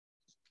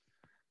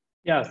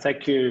 Yeah,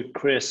 thank you,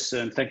 Chris,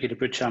 and thank you to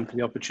Bricham for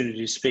the opportunity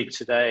to speak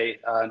today,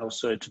 and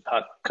also to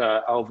Pak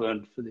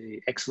Alvin for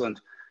the excellent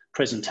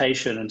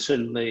presentation. And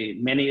certainly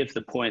many of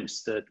the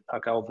points that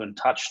Pak Alvin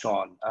touched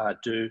on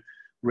do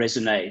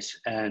resonate.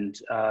 And,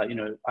 you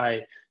know,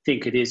 I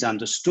think it is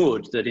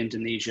understood that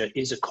Indonesia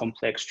is a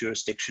complex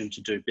jurisdiction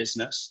to do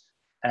business,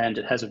 and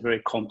it has a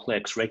very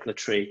complex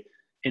regulatory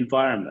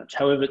environment.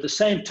 However, at the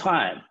same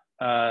time,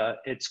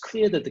 it's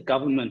clear that the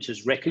government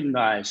has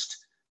recognized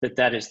that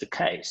that is the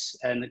case.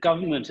 And the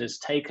government has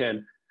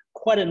taken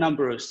quite a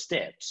number of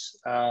steps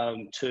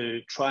to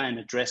try and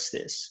address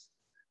this.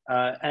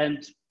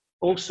 And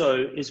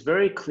also is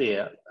very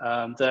clear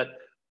that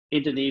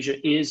Indonesia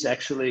is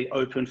actually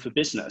open for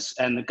business.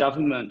 And the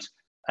government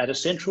at a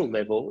central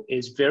level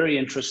is very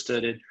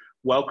interested in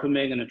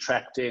welcoming and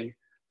attracting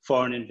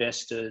foreign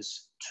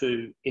investors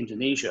to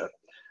Indonesia.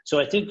 So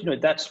I think, you know,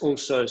 that's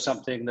also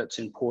something that's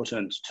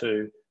important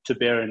to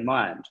bear in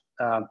mind.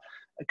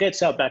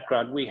 Against our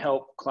background, we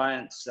help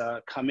clients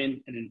come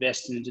in and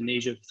invest in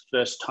Indonesia for the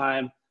first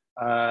time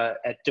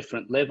at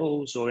different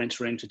levels, or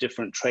enter into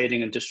different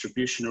trading and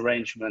distribution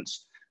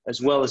arrangements,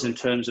 as well as in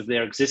terms of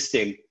their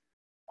existing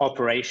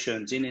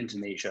operations in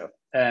Indonesia.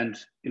 And,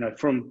 you know,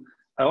 from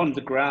on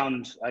the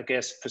ground, I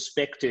guess,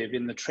 perspective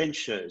in the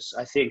trenches,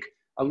 I think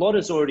a lot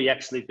has already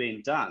actually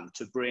been done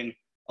to bring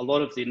a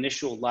lot of the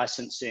initial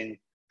licensing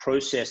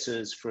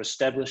processes for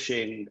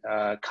establishing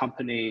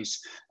companies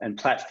and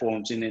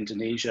platforms in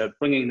Indonesia,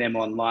 bringing them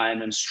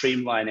online and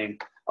streamlining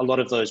a lot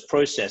of those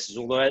processes.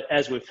 Although,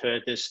 as we've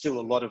heard, there's still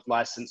a lot of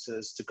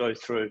licenses to go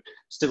through,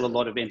 still a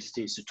lot of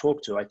entities to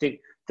talk to. I think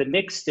the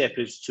next step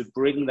is to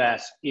bring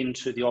that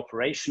into the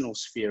operational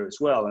sphere as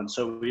well. And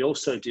so we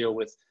also deal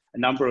with a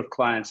number of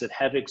clients that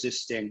have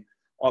existing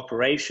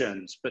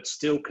operations, but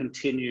still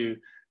continue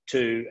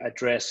to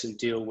address and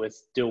deal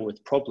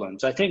with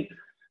problems. I think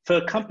for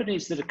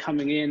companies that are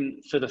coming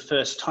in for the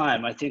first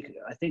time, I think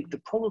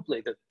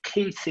probably the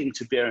key thing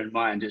to bear in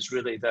mind is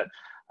really that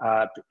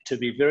to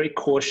be very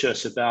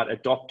cautious about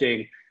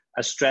adopting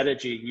a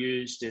strategy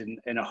used in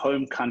a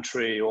home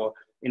country or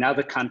in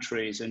other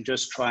countries and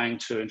just trying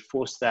to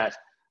enforce that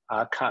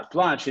carte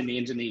blanche in the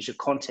Indonesia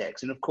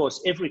context. And of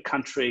course, every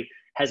country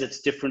has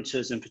its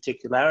differences and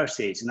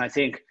particularities. And I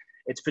think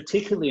it's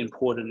particularly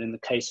important in the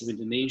case of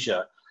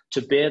Indonesia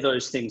to bear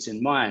those things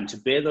in mind, to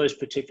bear those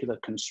particular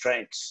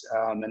constraints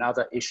and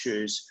other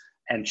issues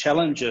and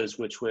challenges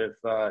which we've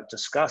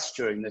discussed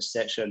during this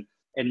session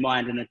in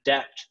mind, and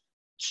adapt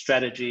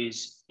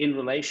strategies in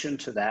relation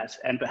to that,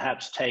 and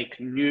perhaps take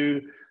new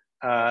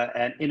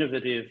and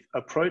innovative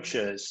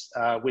approaches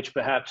which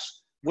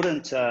perhaps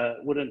wouldn't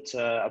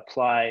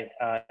apply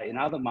in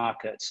other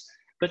markets,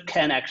 but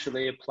can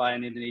actually apply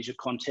in Indonesia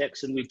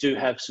context. And we do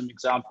have some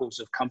examples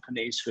of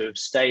companies who have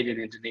stayed in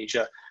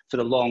Indonesia for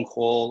the long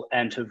haul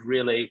and have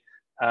really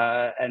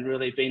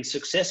been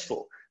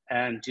successful.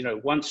 And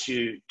once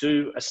you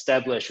do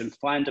establish and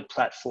find a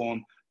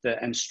platform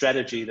and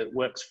strategy that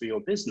works for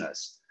your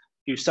business,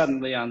 you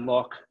suddenly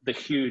unlock the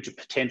huge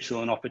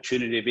potential and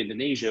opportunity of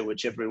Indonesia,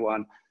 which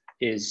everyone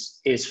is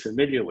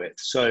familiar with.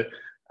 So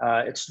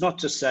it's not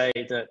to say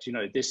that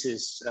this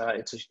is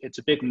it's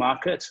a big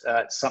market.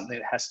 It's something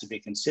that has to be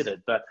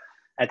considered, but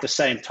at the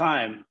same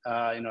time,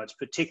 it's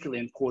particularly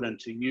important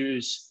to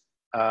use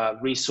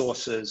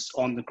resources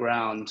on the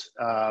ground,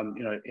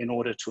 in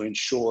order to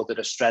ensure that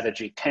a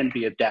strategy can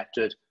be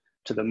adapted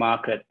to the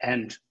market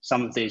and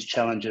some of these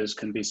challenges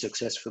can be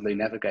successfully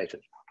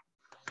navigated.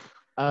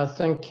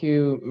 Thank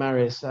you,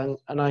 Marius.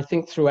 And I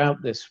think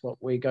throughout this, what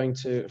we're going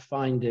to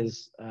find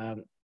is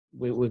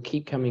we'll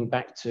keep coming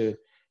back to,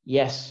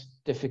 yes,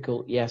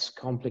 difficult, yes,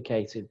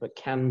 complicated, but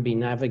can be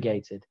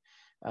navigated.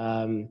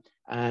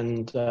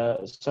 And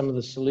some of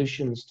the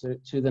solutions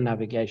to the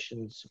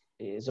navigations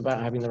is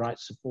about having the right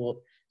support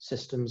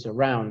systems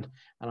around.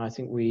 And I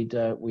think we'd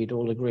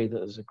all agree that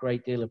there's a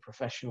great deal of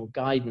professional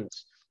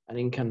guidance and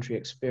in-country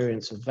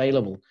experience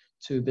available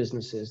to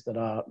businesses that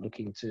are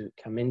looking to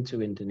come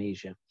into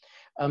Indonesia.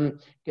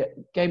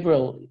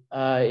 Gabriel,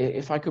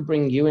 if I could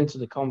bring you into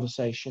the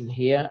conversation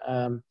here.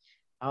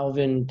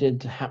 Alvin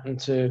did happen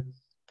to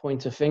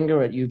point a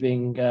finger at you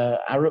being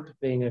Arup,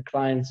 being a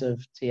client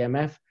of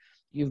TMF.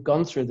 You've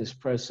gone through this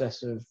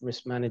process of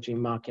risk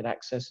managing market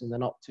access in the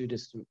not too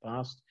distant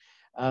past.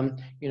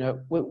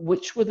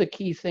 Which were the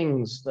key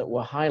things that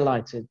were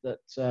highlighted that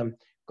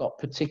got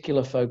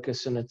particular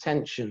focus and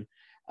attention?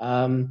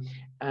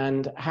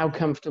 And how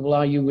comfortable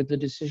are you with the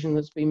decision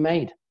that's been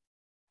made?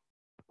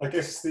 I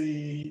guess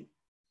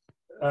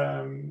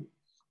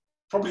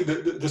probably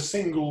the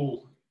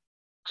single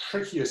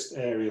trickiest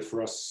area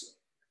for us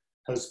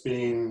has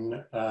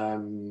been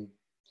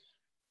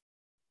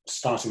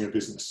starting a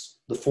business,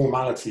 the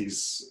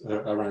formalities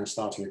around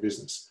starting a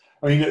business.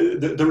 I mean,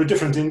 there are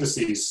different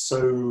indices.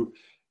 So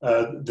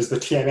there's the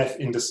TMF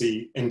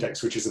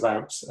index, which is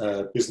about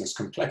business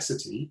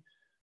complexity.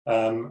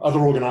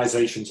 Other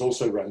organizations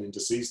also run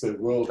indices. The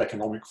World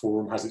Economic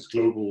Forum has its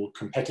Global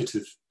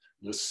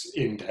Competitiveness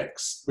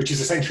Index, which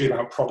is essentially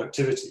about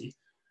productivity.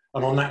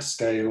 And on that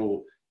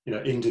scale,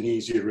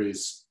 Indonesia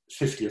is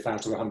 50th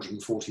out of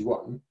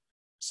 141.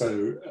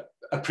 So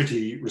a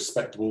pretty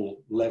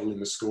respectable level in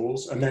the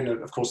scores. And then,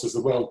 of course, there's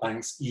the World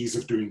Bank's Ease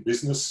of Doing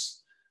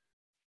Business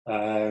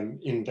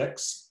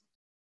Index.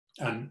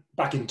 And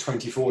back in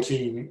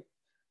 2014,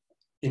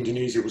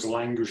 Indonesia was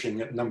languishing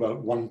at number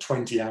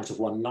 120 out of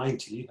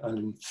 190. And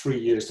in 3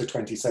 years to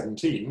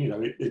 2017,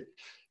 it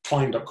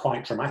climbed up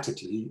quite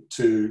dramatically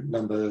to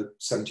number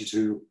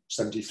 72,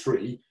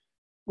 73,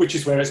 which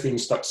is where it's been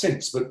stuck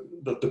since. But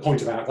the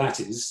point about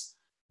that is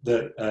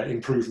that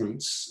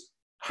improvements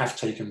have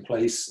taken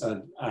place,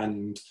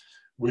 and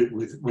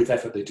with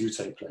effort they do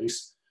take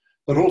place.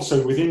 But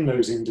also within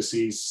those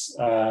indices,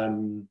 they're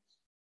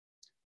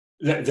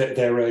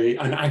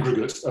an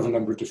aggregate of a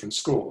number of different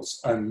scores.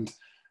 And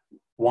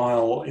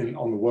while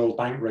on the World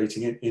Bank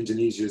rating,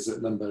 Indonesia is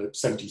at number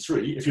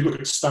 73, if you look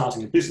at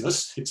starting a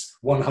business, it's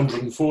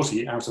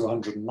 140 out of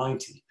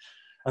 190.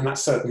 And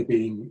that's certainly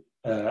been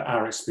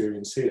our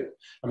experience here.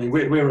 I mean,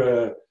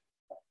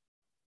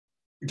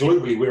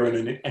 globally, we're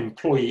an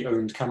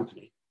employee-owned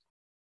company.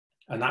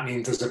 And that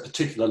means there's a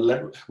particular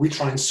level. We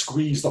try and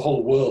squeeze the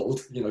whole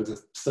world, the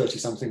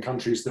 30-something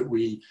countries that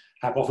we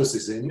have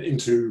offices in,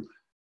 into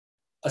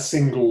a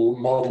single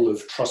model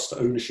of trust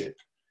ownership.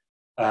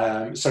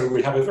 So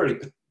we have a very,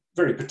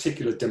 very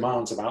particular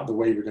demands about the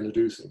way we're going to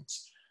do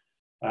things.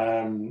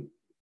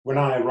 When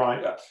I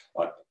arrived,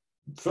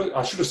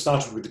 I should have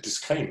started with a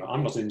disclaimer.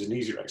 I'm not an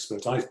Indonesia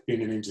expert. I've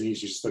been in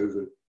Indonesia just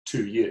over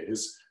 2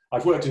 years.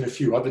 I've worked in a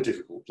few other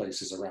difficult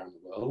places around the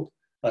world.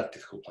 A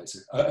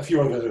few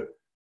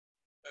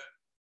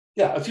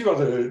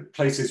other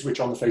places which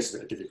on the face of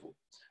it are difficult.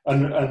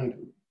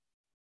 And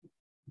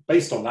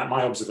based on that,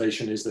 my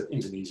observation is that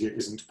Indonesia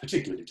isn't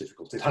particularly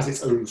difficult. It has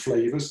its own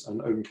flavors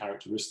and own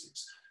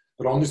characteristics.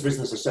 But on this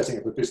business of setting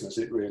up a business,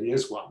 it really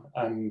is one.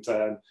 And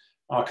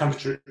our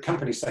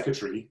company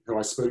secretary, who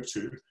I spoke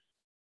to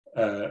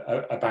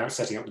about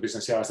setting up the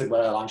business here, I said,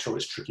 well, I'm sure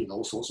it's tricky in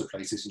all sorts of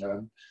places,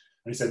 And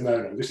he said,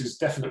 no, this is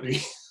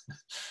definitely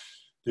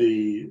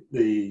the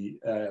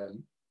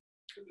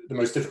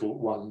most difficult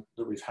one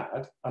that we've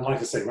had. And like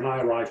I say, when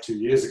I arrived 2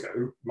 years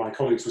ago, my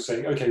colleagues were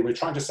saying, okay, we're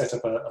trying to set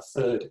up a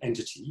third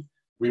entity.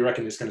 We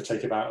reckon it's going to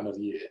take about another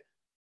year.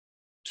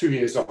 2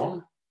 years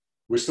on,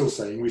 we're still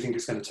saying we think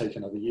it's going to take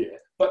another year.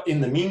 But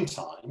in the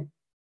meantime,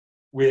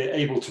 we're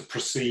able to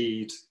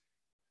proceed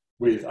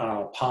with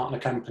our partner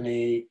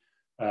company.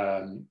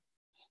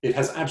 It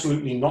has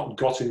absolutely not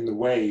got in the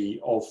way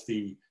of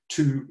the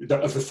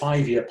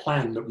 5-year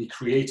plan that we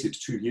created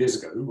 2 years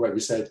ago, where we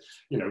said,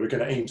 you know, we're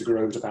going to aim to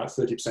grow at about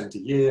 30% a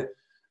year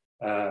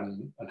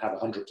and have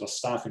 100 plus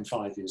staff in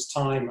 5 years'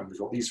 time, and we've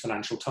got these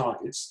financial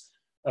targets.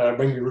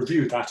 When we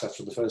reviewed that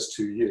after the first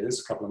 2 years,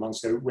 a couple of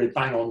months ago, we're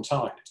bang on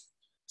target.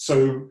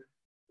 So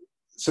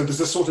there's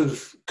a sort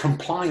of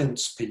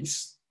compliance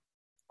piece,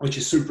 which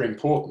is super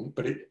important,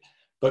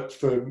 but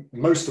for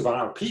most of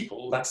our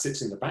people, that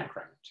sits in the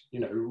background. You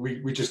know,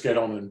 we just get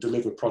on and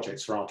deliver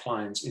projects for our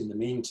clients in the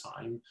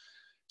meantime,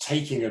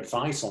 taking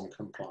advice on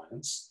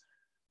compliance.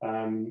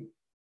 And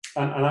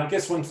I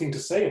guess one thing to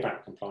say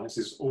about compliance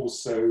is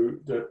also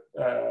that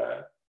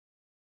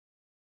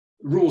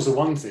rules are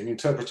one thing,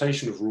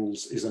 interpretation of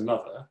rules is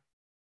another.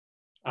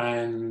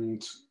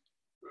 And,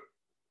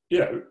 you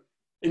know,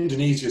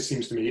 Indonesia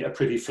seems to me a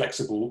pretty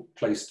flexible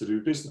place to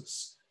do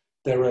business.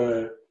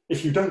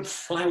 If you don't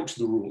flout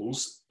the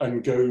rules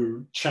and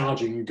go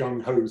charging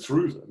gung-ho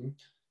through them,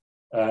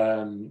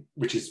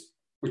 which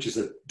is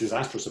a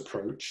disastrous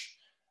approach,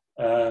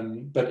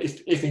 but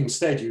if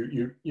instead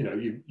you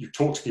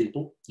talk to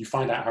people, you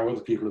find out how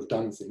other people have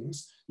done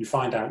things, you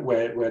find out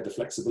where the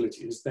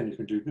flexibility is, then you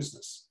can do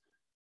business.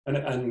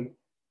 And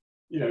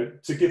you know,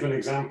 to give an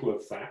example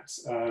of that,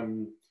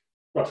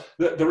 well,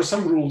 there are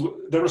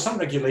some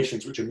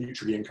regulations which are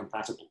mutually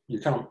incompatible. You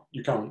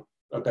can't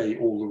obey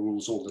all the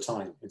rules all the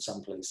time in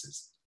some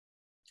places,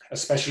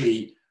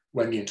 especially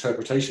when the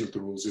interpretation of the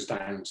rules is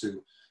down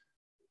to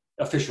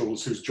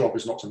officials whose job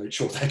is not to make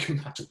sure they're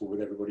compatible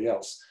with everybody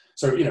else.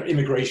 So, you know,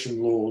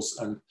 immigration laws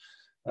and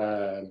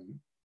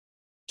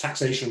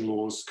taxation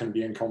laws can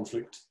be in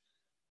conflict.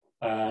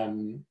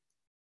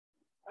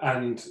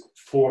 And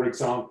for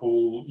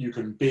example, you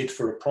can bid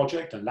for a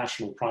project, a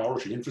national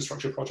priority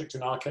infrastructure project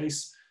in our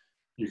case.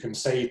 You can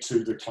say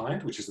to the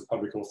client, which is the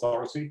public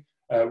authority,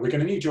 we're going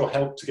to need your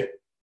help to get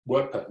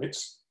work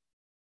permits.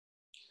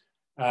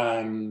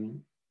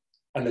 And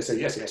they say,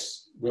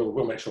 yes,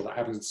 we'll make sure that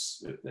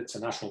happens. It's a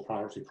national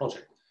priority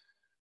project.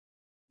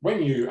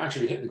 When you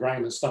actually hit the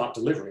ground and start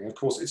delivering, of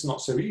course, it's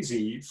not so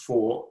easy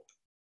for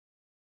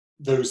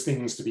those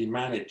things to be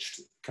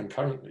managed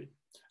concurrently.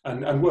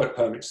 And work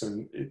permits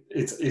it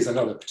is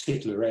another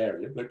particular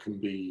area that can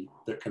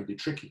be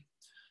tricky.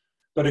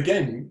 But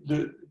again,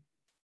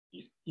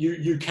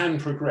 you can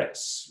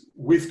progress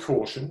with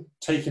caution,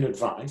 taking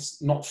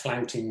advice, not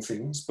flouting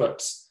things,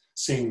 but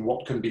seeing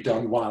what can be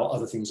done while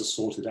other things are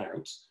sorted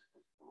out.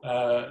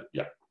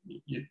 Yeah,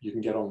 you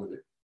can get on with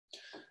it.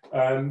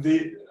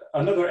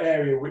 Another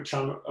area which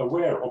I'm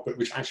aware of, but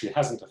which actually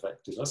hasn't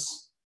affected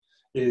us,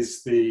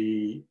 is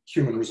the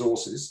human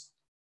resources.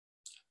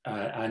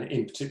 And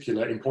in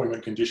particular,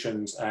 employment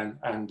conditions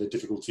and the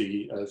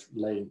difficulty of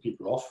laying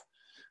people off.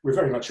 We're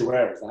very much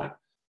aware of that.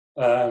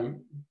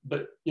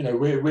 But you know,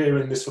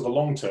 we're in this for the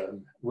long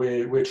term.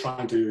 We're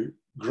trying to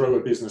grow a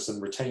business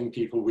and retain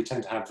people. We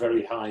tend to have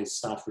very high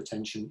staff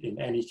retention in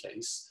any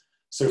case.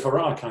 So for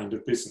our kind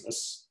of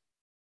business,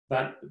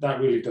 that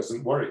really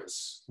doesn't worry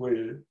us.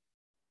 We're,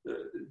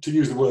 to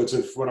use the words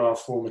of one of our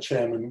former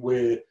chairmen,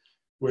 we're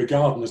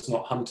gardeners,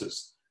 not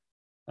hunters.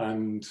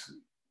 And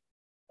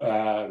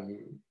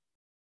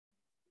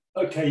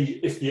okay,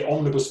 if the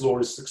omnibus law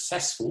is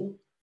successful,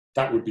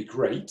 that would be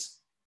great,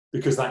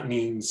 because that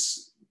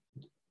means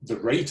the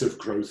rate of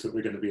growth that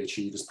we're going to be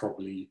achieved is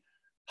probably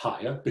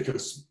higher,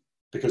 because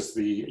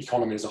the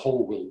economy as a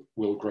whole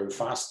will grow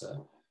faster.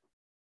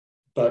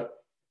 But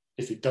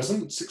if it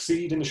doesn't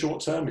succeed in the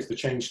short term, if the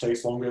change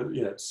takes longer,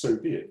 you know, so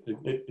be it.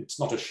 It's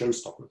not a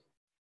showstopper.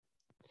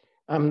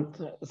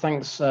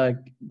 Thanks,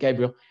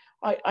 Gabriel.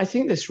 I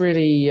think this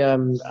really,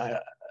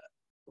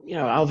 you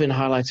know, Alvin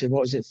highlighted,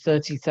 what was it,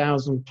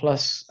 30,000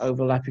 plus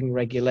overlapping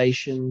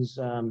regulations,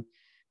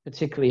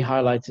 particularly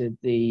highlighted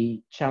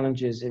the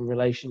challenges in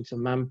relation to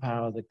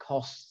manpower, the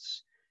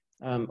costs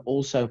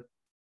also.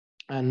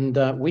 And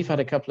we've had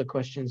a couple of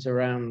questions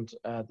around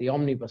the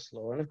omnibus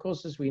law. And of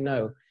course, as we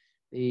know,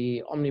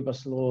 the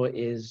omnibus law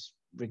is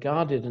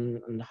regarded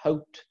and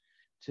hoped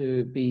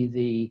to be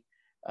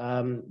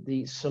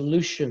the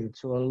solution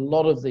to a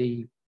lot of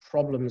the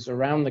problems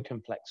around the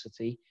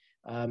complexity,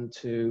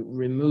 to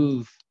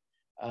remove,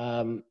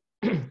 or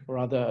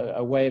rather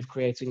a way of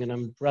creating an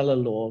umbrella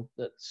law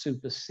that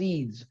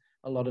supersedes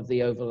a lot of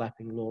the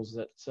overlapping laws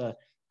that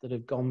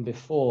have gone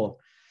before.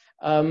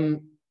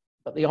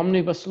 But the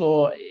omnibus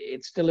law,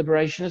 its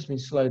deliberation has been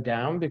slowed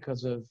down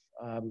because of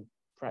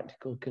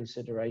practical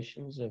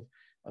considerations of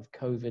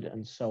COVID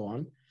and so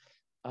on.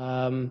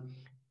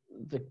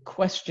 The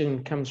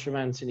question comes from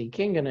Anthony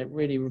King, and it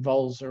really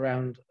revolves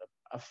around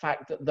a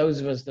fact that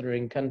those of us that are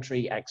in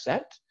country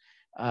accept.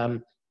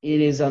 It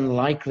is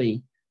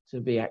unlikely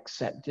to be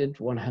accepted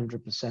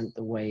 100%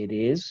 the way it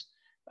is.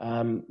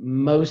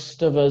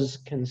 Most of us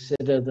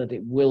consider that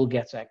it will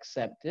get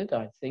accepted,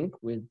 I think,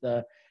 with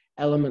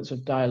elements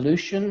of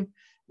dilution,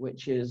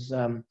 which is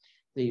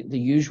the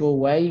usual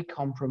way,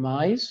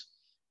 compromise.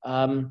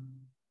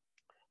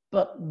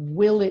 But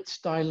will its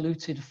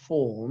diluted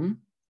form,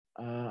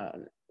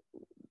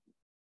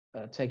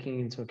 taking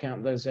into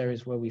account those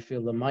areas where we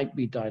feel there might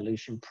be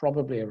dilution,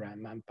 probably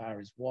around manpower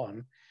is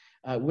one,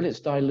 will its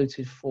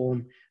diluted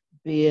form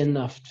be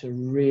enough to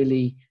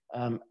really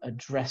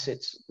address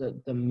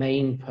the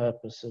main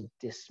purpose of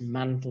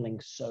dismantling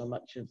so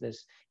much of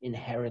this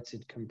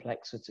inherited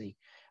complexity?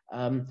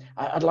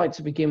 I'd like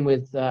to begin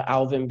with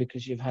Alvin,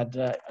 because you've had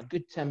a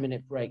good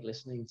 10-minute break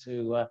listening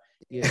to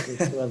your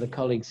two other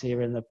colleagues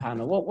here in the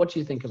panel. What do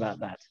you think about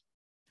that?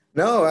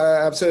 No,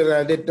 absolutely.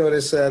 I did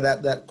notice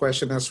that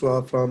question as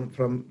well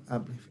from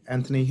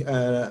Anthony.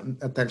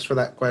 Thanks for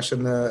that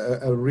question.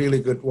 A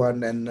really good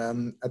one,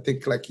 and I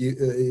think, like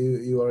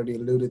you already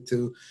alluded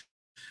to,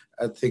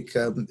 I think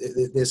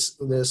this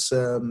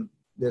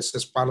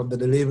is part of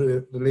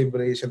the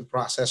deliberation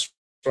process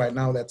right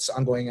now that's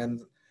ongoing,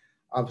 and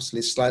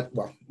obviously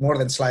more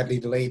than slightly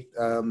delayed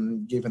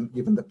given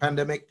the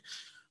pandemic.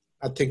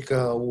 I think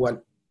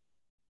what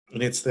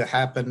needs to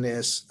happen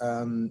is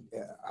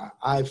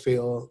I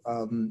feel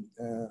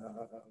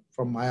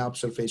from my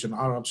observation,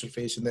 our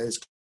observation, that it's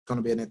going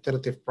to be an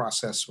iterative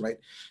process, right?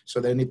 So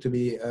there need to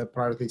be a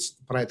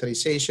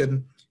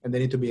prioritization, and there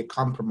need to be a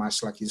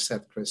compromise, like you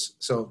said, Chris.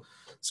 So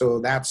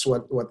that's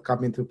what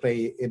come into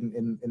play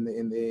in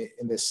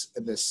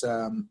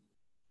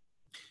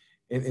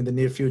the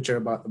near future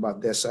about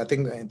this. I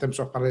think in terms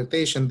of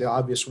prioritization, the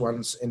obvious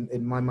ones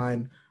in my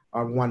mind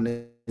are,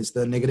 one is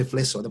the negative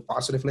list or the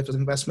positive list of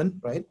investment,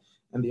 right?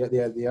 And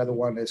the other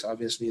one is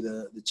obviously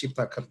the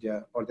Cipta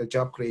Kerja, or the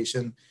job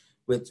creation,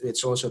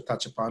 which also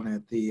touch upon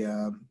it, the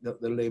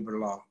labor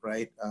law,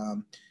 right?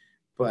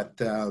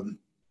 But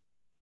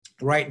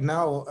right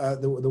now,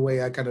 the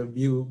way I kind of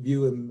view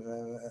them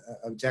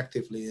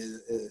objectively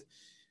is,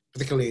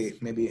 particularly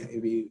maybe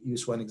if we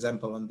use one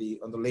example on the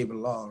labor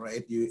law,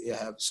 right? You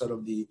have sort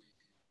of the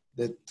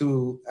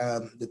two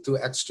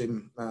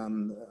extreme,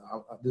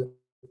 the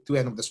two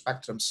end of the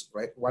spectrums,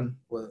 right? One,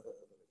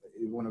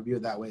 if you want to view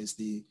it that way, is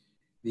the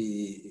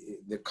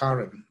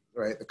current,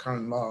 right, the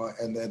current law,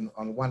 and then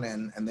on one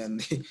end, and then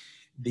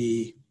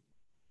the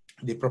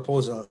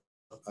proposal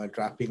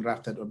being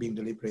drafted or being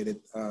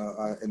deliberated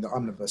in the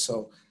omnibus.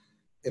 So,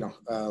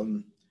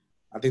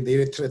 I think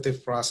the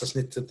iterative process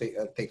needs to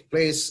take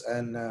place,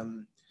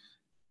 and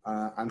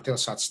until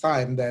such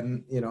time,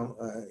 then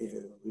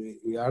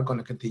we are going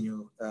to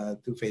continue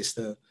to face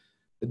the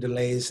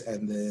delays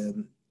and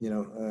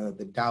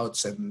the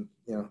doubts and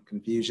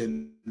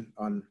confusion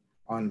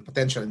on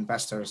potential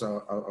investors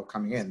are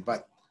coming in.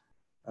 But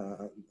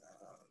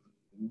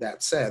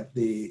that said,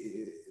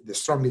 the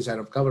strong desire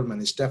of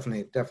government is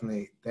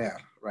definitely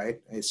there, right?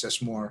 It's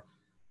just more,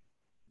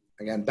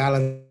 again,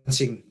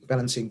 balancing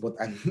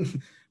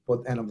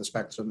both end of the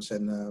spectrums,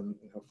 and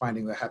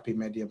finding a happy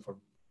medium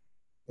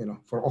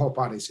for all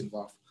parties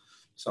involved.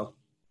 So,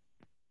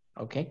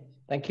 okay,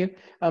 thank you,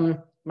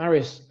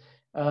 Marius.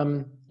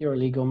 You're a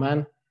legal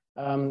man.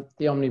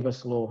 The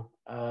omnibus law.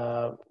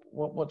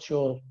 What's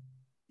your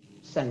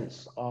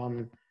sense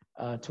on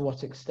to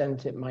what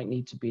extent it might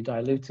need to be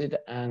diluted,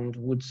 and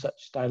would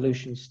such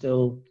dilution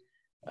still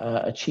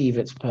achieve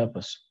its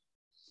purpose?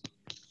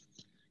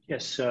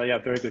 Yes, yeah,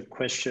 very good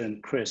question,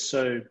 Chris.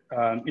 So,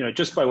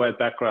 just by way of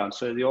background,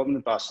 so the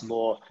Omnibus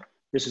Law,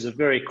 this is a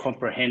very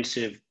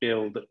comprehensive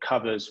bill that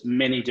covers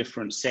many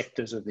different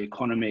sectors of the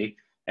economy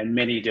and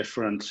many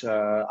different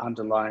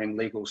underlying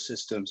legal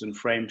systems and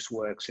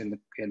frameworks in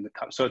the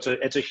so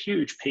it's a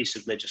huge piece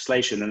of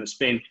legislation, and it's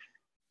been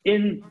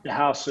in the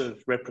House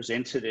of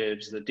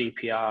Representatives, the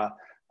DPR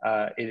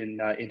in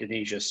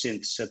Indonesia,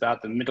 since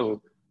about the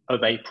middle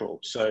of April.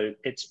 So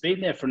it's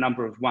been there for a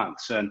number of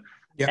months, and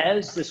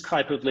as this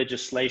type of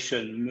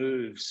legislation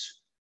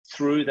moves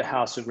through the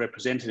House of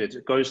Representatives,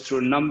 it goes through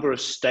a number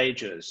of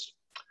stages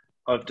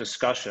of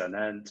discussion.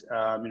 And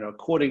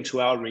according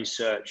to our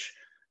research,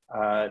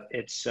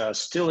 it's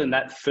still in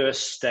that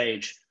first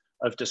stage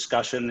of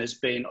discussion. There's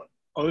been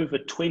over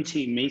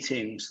 20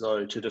 meetings,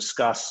 though, to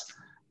discuss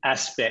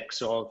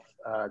aspects of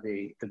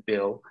the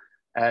bill.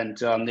 And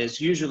there's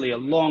usually a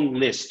long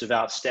list of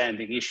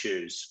outstanding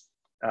issues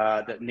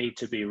that need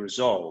to be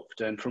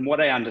resolved. And from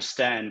what I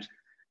understand,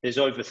 there's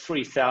over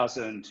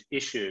 3,000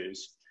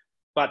 issues,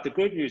 but the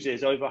good news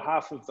is over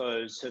half of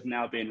those have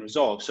now been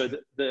resolved. So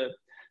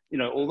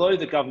although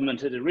the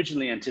government had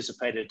originally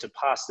anticipated to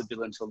pass the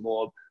bill into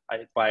law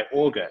by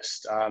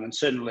August, and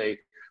certainly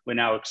we're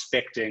now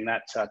expecting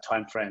that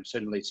timeframe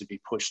certainly to be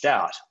pushed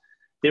out,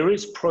 there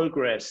is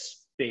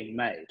progress being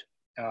made.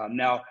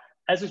 Now,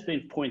 as has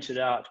been pointed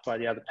out by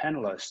the other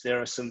panelists,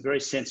 there are some very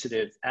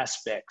sensitive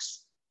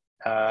aspects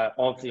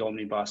of the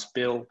Omnibus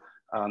bill.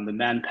 The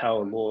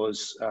manpower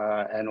laws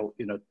and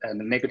the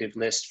negative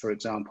list, for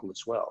example,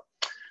 as well.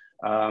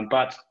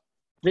 But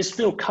this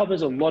bill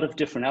covers a lot of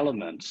different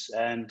elements,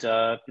 and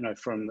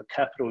from the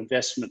capital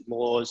investment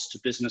laws to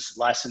business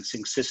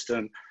licensing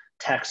system,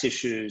 tax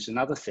issues, and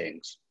other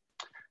things.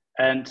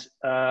 And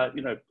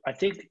I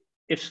think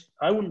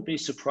I wouldn't be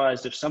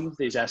surprised if some of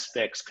these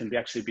aspects can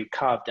actually be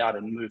carved out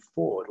and moved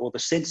forward, or the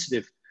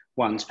sensitive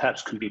ones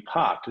perhaps can be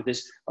parked.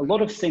 There's a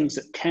lot of things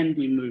that can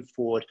be moved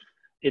forward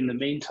in the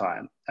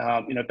meantime.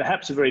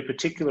 Perhaps a very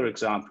particular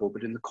example,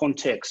 but in the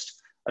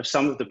context of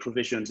some of the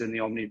provisions in the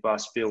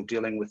Omnibus Bill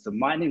dealing with the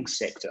mining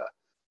sector,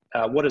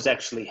 what has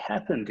actually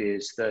happened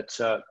is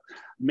that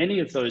many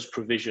of those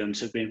provisions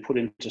have been put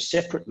into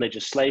separate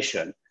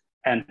legislation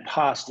and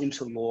passed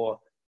into law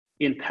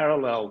in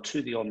parallel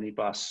to the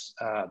Omnibus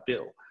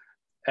Bill.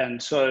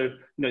 And so,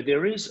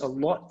 there is a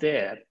lot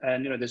there,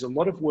 and there's a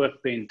lot of work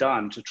being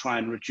done to try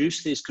and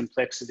reduce these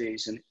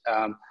complexities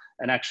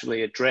and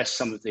actually address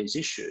some of these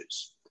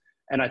issues.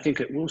 And I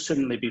think it will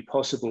certainly be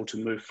possible to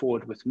move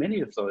forward with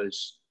many of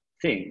those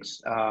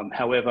things.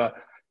 However,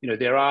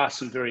 there are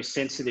some very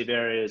sensitive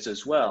areas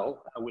as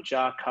well, which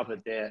are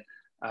covered there,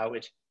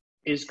 which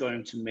is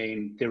going to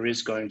mean there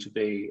is going to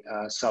be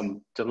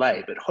some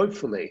delay, but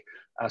hopefully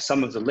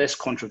some of the less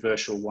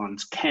controversial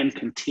ones can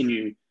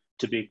continue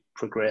to be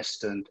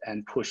progressed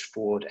and pushed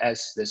forward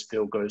as this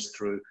bill goes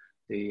through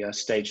the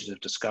stages of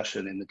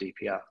discussion in the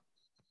DPR.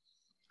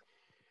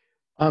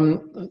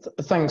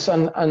 Thanks,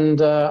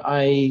 and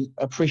I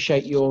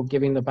appreciate your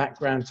giving the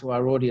background to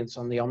our audience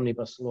on the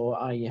Omnibus Law.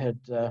 I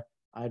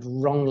had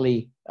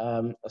wrongly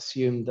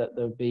assumed that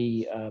there would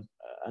be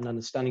an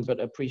understanding, but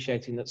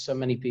appreciating that so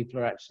many people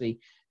are actually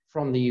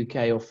from the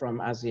UK or from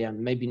ASEAN,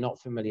 maybe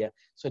not familiar.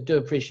 So I do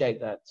appreciate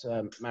that,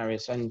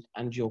 Marius,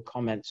 and your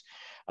comments.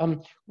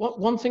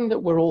 One thing that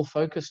we're all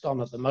focused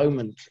on at the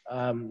moment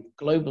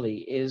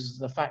globally is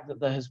the fact that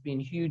there has been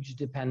huge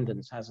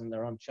dependence, hasn't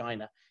there, on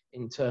China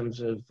in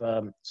terms of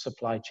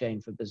supply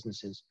chain for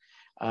businesses.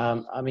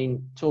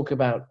 Talk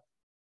about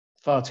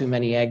far too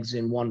many eggs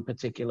in one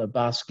particular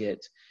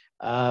basket.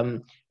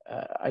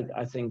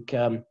 I think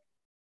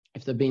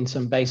if there'd been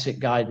some basic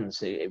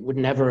guidance, it would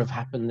never have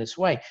happened this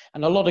way.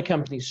 And a lot of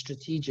companies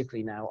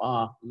strategically now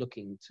are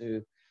looking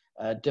to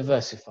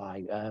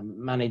diversify,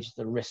 manage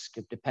the risk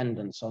of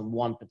dependence on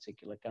one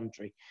particular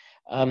country.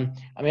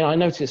 I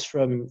noticed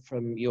from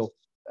your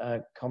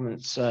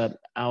comments,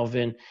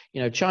 Alvin,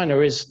 China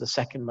is the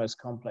second most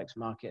complex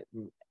market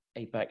in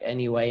APAC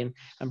anyway,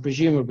 and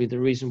presumably the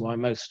reason why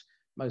most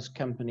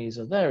companies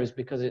are there is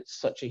because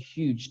it's such a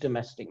huge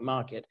domestic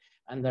market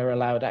and they're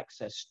allowed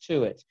access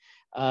to it.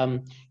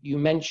 You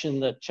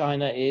mentioned that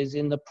China is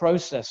in the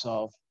process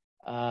of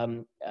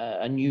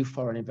a new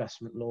foreign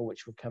investment law,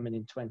 which will come in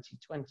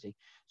 2020.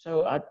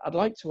 So I'd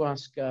like to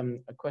ask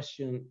a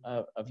question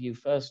of you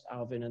first,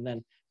 Alvin, and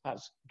then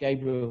perhaps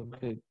Gabriel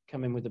could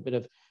come in with a bit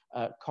of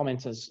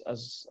comment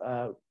as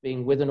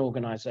being with an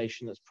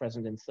organization that's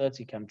present in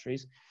 30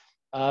 countries.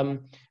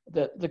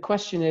 The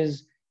question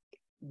is,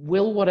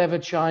 will whatever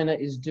China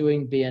is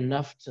doing be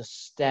enough to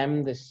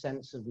stem this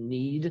sense of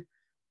need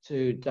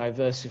to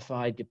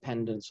diversify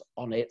dependence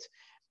on it?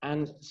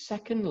 And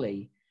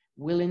secondly,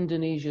 will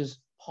Indonesia's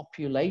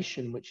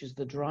population, which is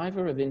the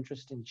driver of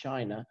interest in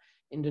China,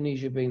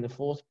 Indonesia being the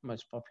fourth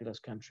most populous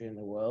country in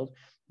the world,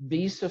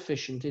 be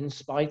sufficient, in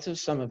spite of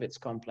some of its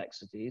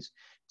complexities,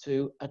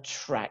 to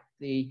attract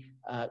the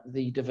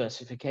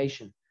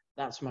diversification?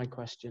 That's my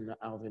question,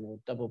 Alvin, or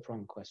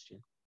double-pronged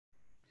question.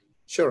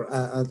 Sure,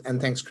 and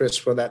thanks, Chris,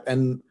 for that.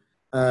 And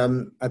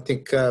I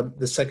think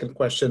the second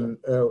question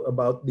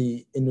about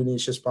the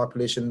Indonesia's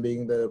population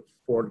being the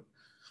fourth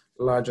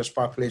largest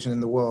population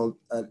in the world,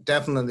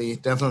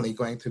 definitely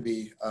going to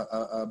be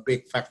a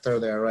big factor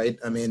there, right?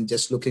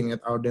 Just looking at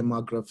our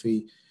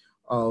demography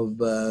of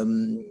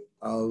the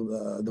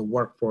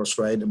workforce,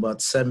 right? About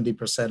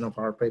 70% of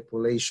our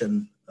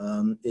population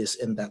is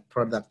in that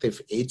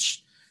productive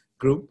age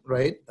group,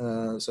 right?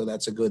 So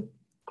that's a good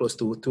close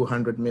to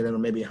 200 million or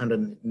maybe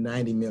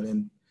 190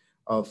 million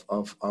of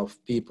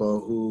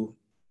people who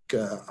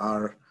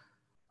are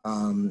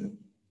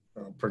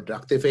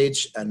productive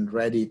age and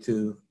ready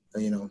to,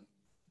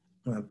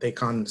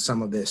 take on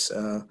some of this.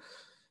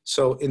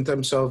 So in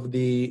terms of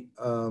the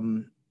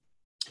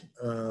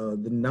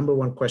number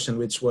one question,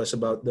 which was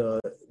about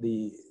the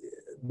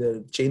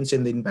change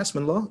in the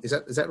investment law, is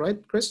that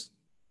right, Chris?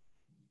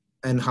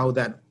 And how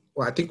that?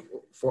 Well, I think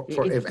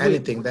if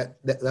anything,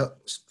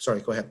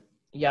 sorry, go ahead.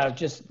 Yeah,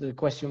 just the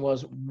question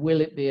was,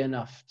 will it be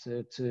enough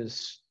to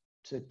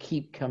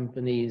keep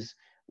companies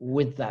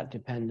with that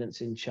dependence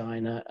in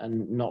China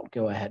and not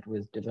go ahead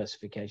with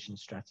diversification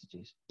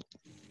strategies?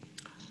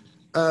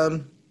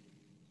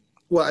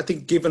 Well, I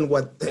think given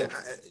what,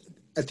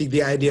 I think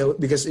the idea,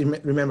 because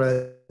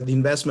remember the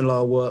investment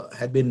law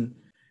had been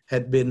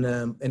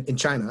in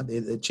China,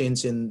 the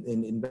change in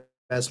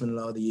investment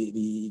law,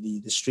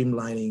 the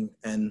streamlining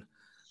and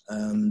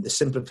the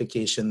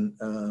simplification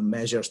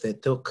measures they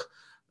took,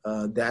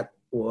 that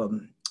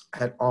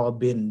had all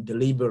been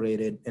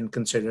deliberated and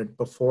considered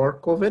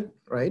before COVID,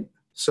 right?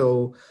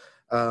 So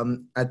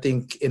I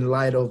think in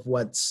light of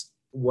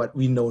what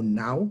we know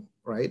now,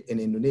 right, in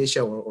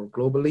Indonesia or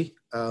globally,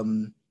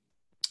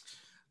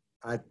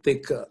 I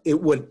think it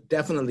would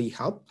definitely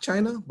help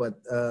China, but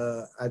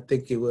I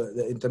think it would,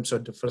 in terms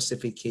of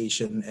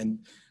diversification and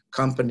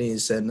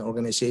companies and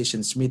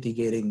organizations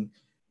mitigating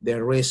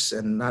their risks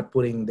and not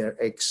putting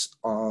their eggs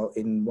all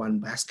in one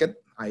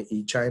basket,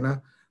 i.e.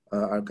 China,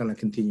 are going to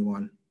continue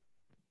on.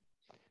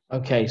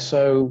 Okay,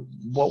 so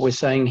what we're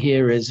saying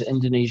here is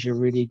Indonesia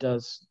really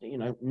does,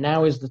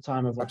 now is the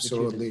time of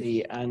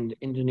opportunity. Absolutely. And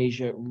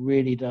Indonesia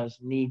really does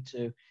need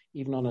to,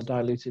 even on a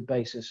diluted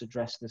basis,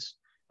 address this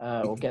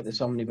or get this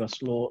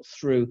omnibus law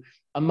through,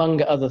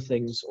 among other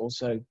things,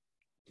 also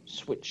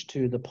switch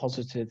to the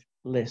positive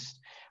list.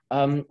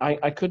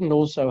 I couldn't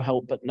also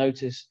help but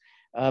notice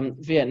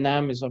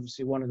Vietnam is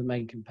obviously one of the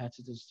main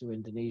competitors to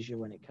Indonesia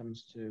when it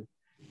comes to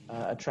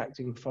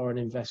attracting foreign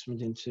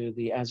investment into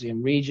the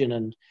ASEAN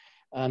region.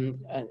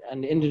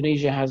 And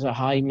Indonesia has a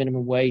high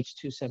minimum wage,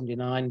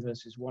 279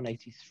 versus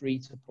 183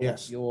 to pull up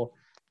your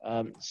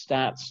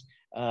stats.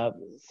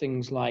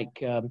 Things like,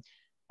 the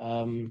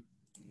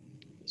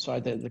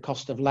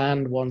cost of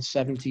land,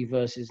 170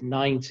 versus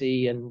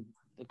 90, and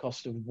the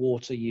cost of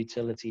water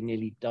utility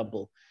nearly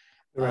double.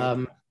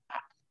 Right.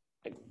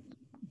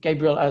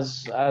 Gabriel,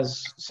 as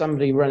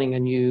somebody running a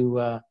new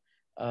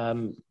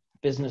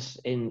business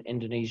in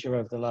Indonesia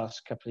over the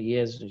last couple of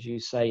years, as you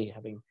say,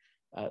 having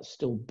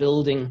still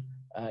building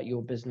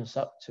your business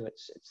up to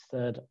its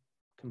third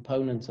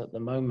component at the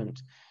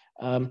moment,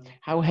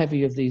 how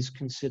heavy have these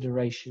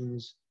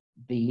considerations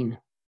been?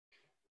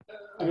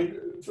 I mean,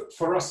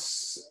 for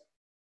us,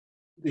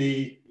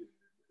 the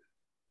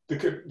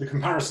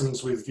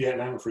comparisons with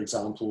Vietnam, for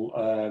example,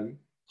 are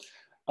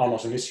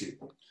not an issue.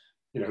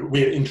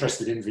 We're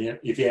interested in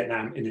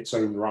Vietnam in its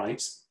own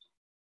right.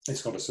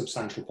 It's got a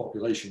substantial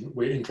population.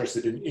 We're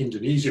interested in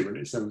Indonesia in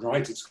its own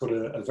right. It's got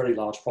a very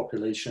large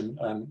population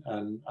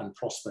and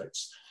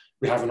prospects.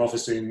 We have an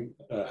office in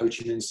Ho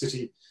Chi Minh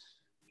City,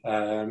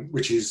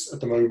 which is at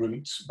the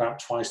moment about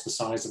twice the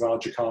size of our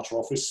Jakarta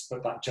office,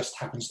 but that just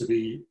happens to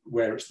be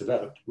where it's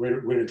developed.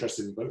 We're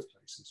interested in both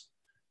places.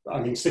 I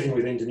mean, sticking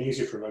with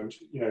Indonesia for a moment,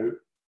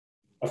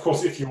 of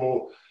course, if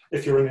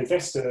you're an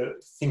investor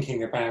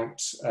thinking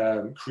about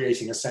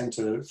creating a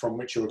center from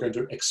which you're going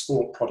to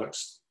export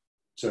products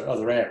to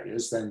other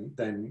areas,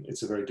 then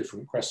it's a very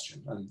different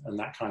question, and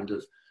that kind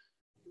of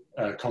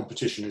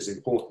competition is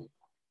important.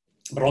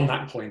 But on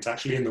that point,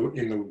 actually, in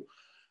the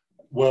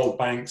World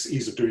Bank's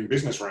ease of doing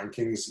business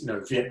rankings,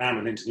 Vietnam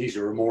and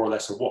Indonesia are more or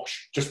less a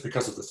wash just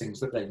because of the things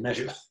that they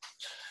measure.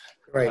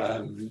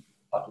 Right.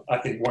 I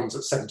think one's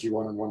at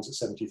 71 and one's at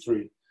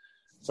 73.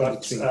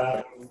 But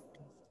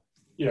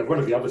one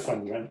of the other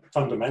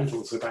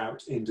fundamentals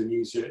about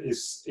Indonesia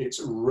is its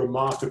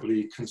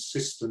remarkably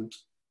consistent,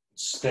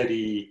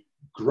 steady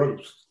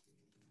growth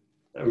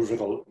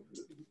over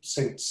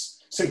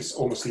since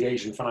almost the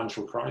Asian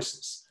financial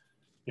crisis.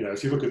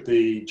 If you look at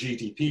the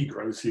GDP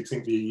growth, you'd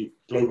think the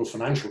global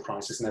financial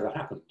crisis never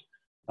happened,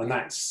 and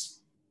that's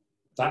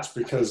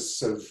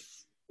because of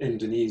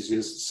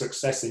Indonesia's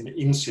success in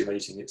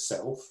insulating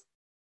itself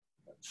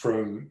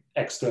from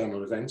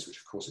external events, which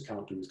of course it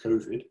can't do with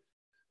COVID.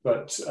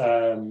 But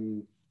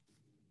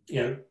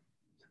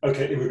okay,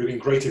 it would have been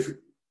great if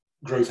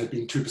growth had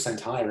been 2%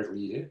 higher every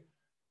year,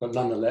 but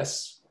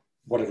nonetheless,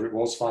 whatever it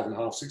was, 5.5%,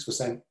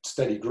 6%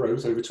 steady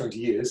growth over 20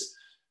 years,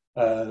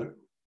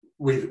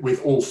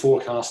 with all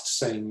forecasts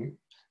saying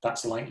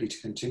that's likely to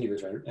continue.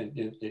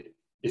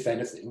 If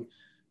anything,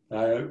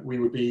 we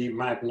would be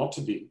mad not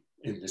to be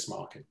in this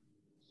market.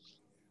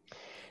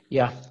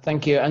 Yeah,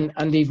 thank you.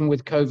 And even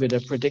with COVID, a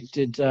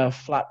predicted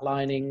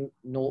flatlining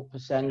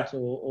 0%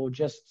 or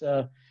just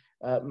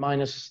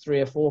minus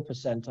 3 or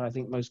 4%, I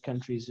think most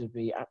countries would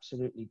be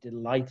absolutely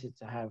delighted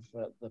to have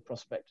the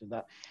prospect of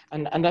that.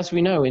 And as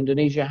we know,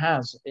 Indonesia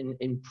has,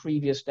 in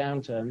previous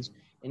downturns,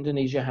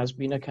 Indonesia has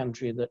been a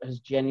country that has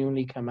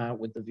genuinely come out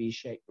with the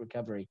V-shaped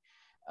recovery.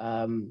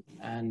 And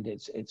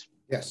it's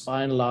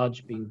by and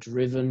large been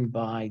driven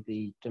by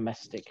the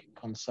domestic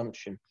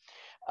consumption.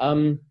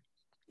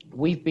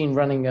 We've been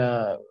running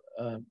a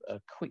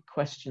quick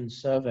question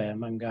survey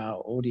among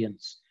our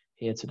audience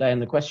here today.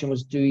 And the question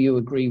was, do you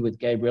agree with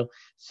Gabriel?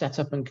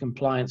 Setup and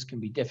compliance can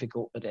be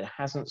difficult, but it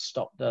hasn't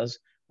stopped us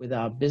with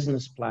our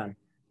business plan,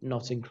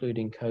 not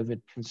including COVID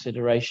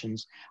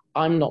considerations.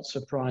 I'm not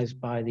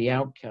surprised by the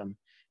outcome,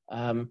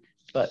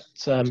 but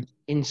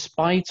in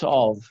spite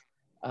of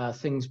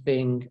things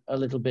being a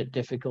little bit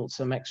difficult,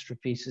 some extra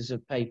pieces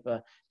of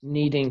paper,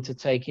 needing to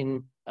take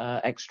in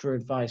extra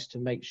advice to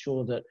make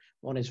sure that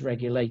one is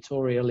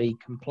regulatorily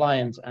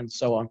compliant and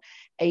so on,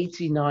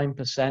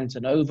 89%,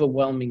 an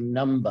overwhelming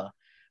number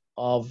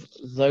of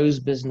those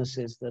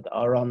businesses that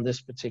are on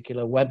this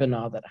particular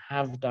webinar that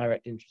have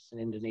direct interest in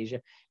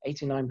Indonesia,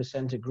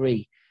 89%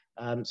 agree.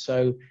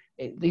 So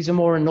these are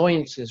more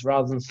annoyances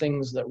rather than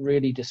things that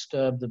really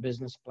disturb the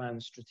business plan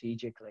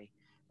strategically.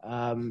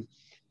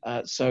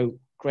 So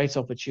great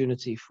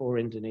opportunity for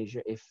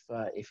Indonesia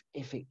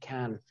if it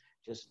can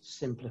just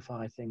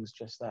simplify things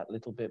just that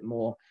little bit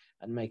more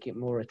and make it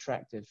more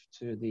attractive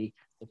to the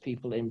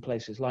people in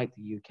places like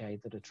the UK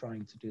that are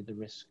trying to do the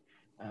risk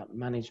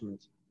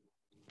management.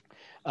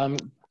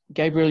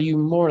 Gabriel, you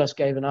more or less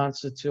gave an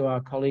answer to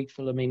our colleague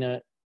Philomena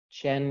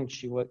Chen.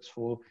 She works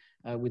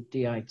with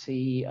DIT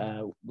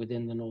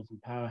within the Northern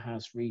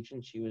Powerhouse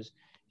region. She was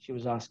she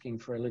was asking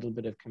for a little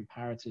bit of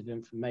comparative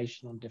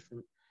information on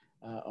different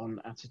on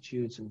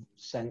attitudes and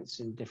sense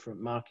in different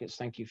markets.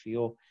 Thank you for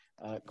your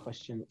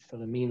question,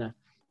 Philomena.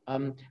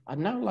 I'd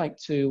now like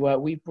to,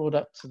 we brought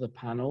up to the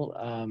panel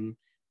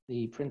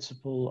the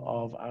principal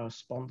of our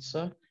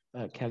sponsor,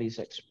 Kelly's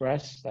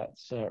Express.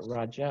 That's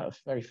Raja, a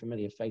very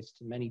familiar face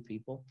to many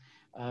people.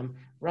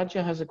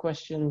 Raja has a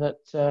question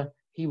that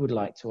he would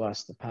like to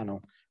ask the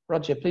panel.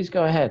 Raja, please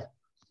go ahead.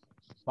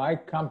 My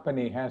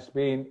company has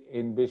been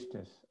in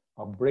business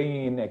of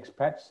bringing in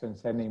expats and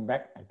sending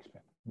back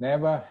expats.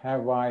 Never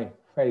have I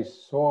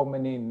faced so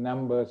many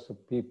numbers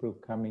of people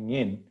coming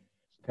in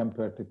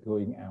compared to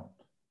going out.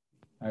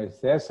 Now, is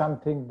there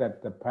something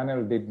that the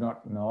panel did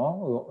not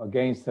know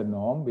against the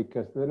norm?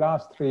 Because the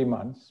last 3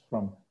 months,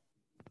 from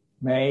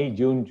May,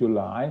 June,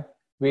 July,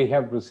 we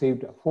have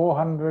received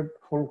 400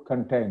 full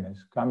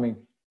containers coming,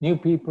 new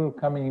people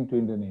coming into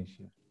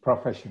Indonesia,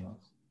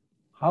 professionals.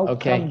 How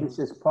come this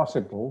is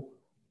possible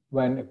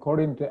when,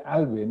 according to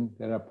Alvin,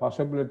 there are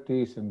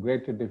possibilities and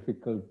greater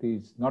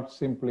difficulties, not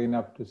simple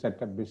enough to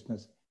set up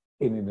business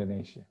in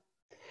Indonesia?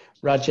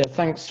 Raja,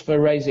 thanks for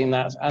raising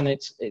that. And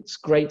it's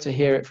great to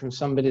hear it from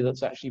somebody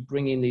that's actually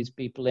bringing these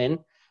people in.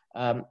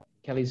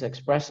 Kelly's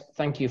Express,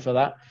 thank you for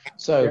that.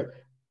 So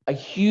a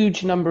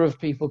huge number of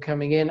people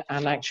coming in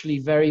and actually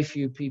very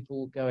few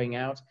people going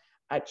out.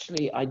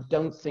 Actually, I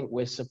don't think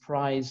we're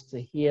surprised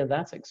to hear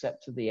that,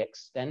 except to the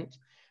extent,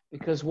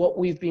 because what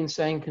we've been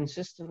saying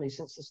consistently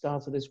since the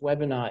start of this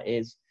webinar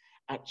is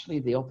actually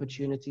the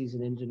opportunities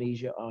in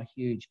Indonesia are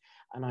huge.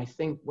 And I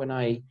think when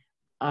I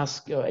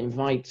ask or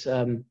invite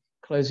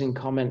closing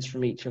comments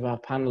from each of our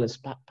panelists,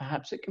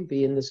 perhaps it can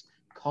be in this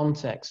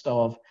context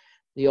of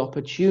the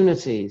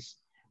opportunities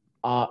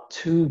are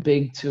too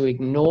big to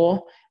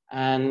ignore,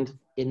 and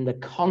in the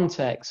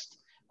context,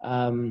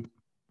 the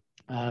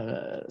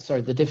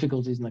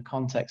difficulties in the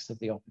context of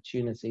the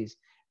opportunities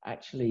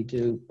actually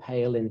do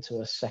pale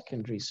into a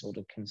secondary sort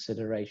of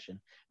consideration.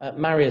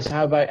 Marius,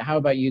 how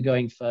about you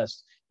going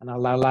first, and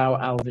I'll allow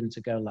Alvin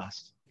to go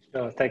last.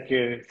 Thank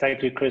you,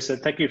 Chris,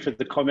 and thank you for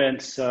the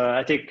comments.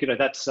 I think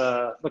that's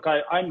look.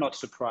 I'm not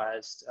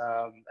surprised,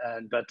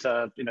 but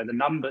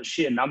the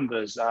sheer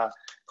numbers are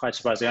quite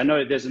surprising. I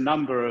know there's a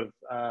number of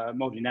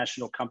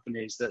multinational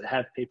companies that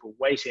have people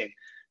waiting,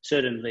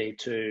 certainly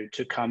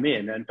to come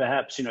in, and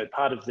perhaps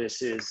part of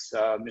this is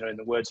in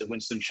the words of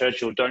Winston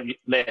Churchill, don't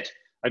let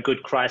a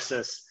good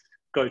crisis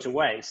go to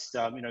waste.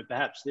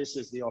 Perhaps this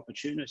is the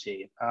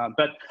opportunity.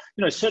 But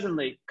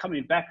certainly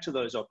coming back to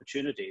those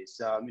opportunities,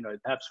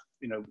 perhaps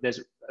there's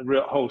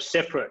a whole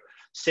separate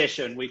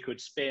session we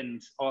could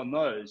spend on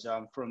those,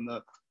 from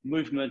the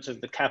movement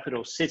of the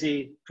capital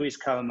city, Puis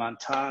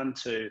Kalimantan,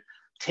 to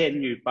 10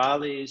 new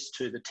Balis,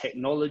 to the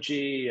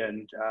technology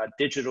and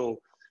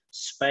digital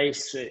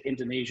space.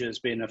 Indonesia has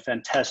been a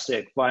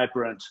fantastic,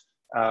 vibrant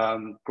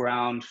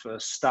ground for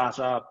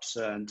startups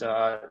and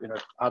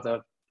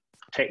other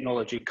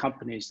technology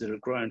companies that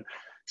have grown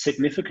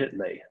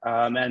significantly.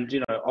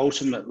 And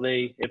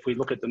ultimately, if we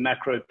look at the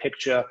macro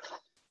picture,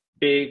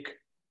 big,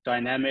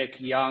 dynamic,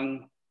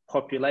 young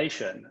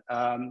population.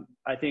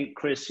 I think,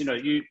 Chris,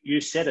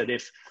 you said it.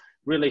 If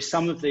really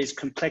some of these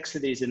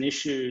complexities and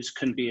issues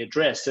can be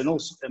addressed, and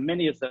also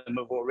many of them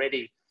have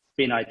already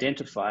been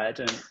identified,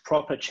 and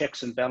proper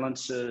checks and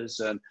balances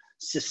and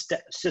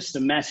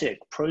systematic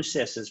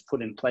processes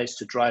put in place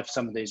to drive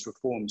some of these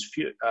reforms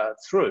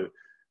through,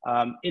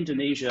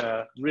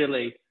 Indonesia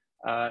really,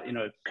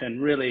 can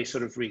really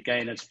sort of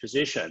regain its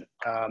position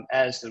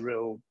as the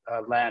real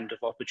land of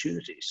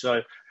opportunity.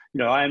 So,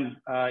 I'm,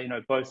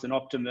 both an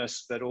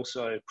optimist but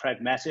also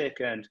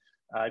pragmatic, and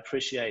I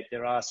appreciate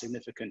there are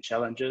significant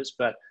challenges,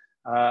 but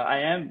I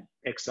am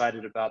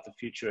excited about the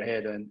future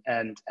ahead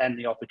and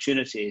the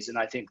opportunities. And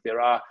I think there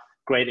are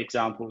great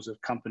examples of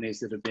companies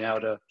that have been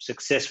able to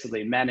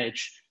successfully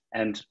manage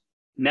and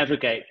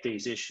navigate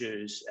these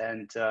issues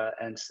and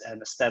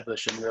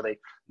establish and really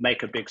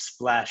make a big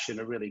splash in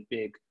a really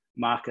big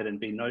market and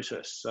be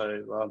noticed.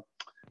 So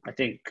I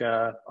think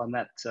on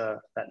that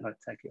note,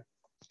 thank you.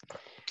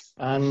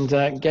 And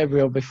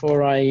Gabriel,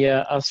 before I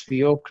ask for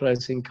your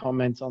closing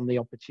comment on the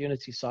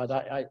opportunity side,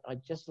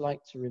 I'd just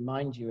like to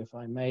remind you, if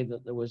I may,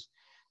 that there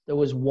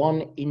was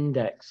one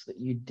index that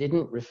you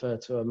didn't refer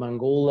to among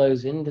all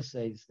those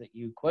indices that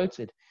you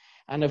quoted.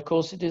 And of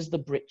course, it is the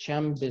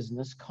BritCham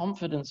Business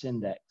Confidence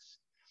Index,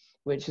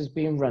 which has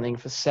been running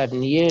for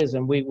 7 years.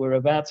 And we were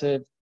about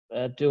to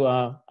do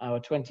our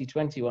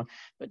 2021.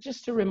 But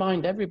just to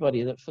remind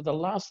everybody that for the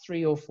last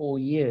 3 or 4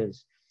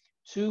 years,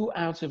 2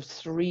 out of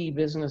 3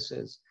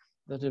 businesses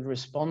that have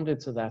responded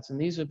to that, and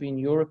these have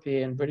been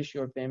British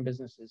European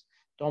businesses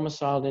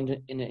domiciled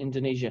in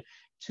Indonesia,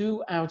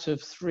 2 out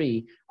of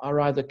 3 are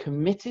either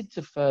committed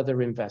to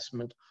further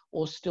investment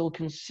or still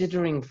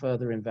considering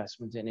further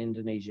investment in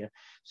Indonesia.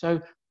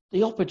 So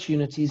the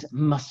opportunities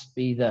must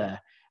be there.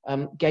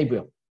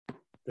 Gabriel.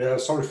 Yeah,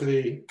 sorry for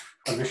the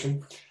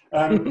omission.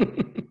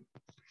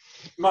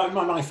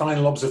 My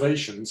final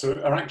observations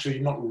are actually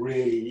not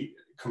really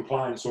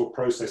compliance or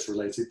process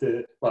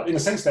related. Well, in a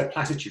sense, they're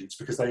platitudes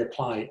because they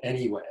apply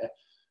anywhere.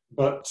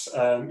 But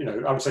you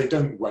know, I would say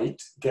don't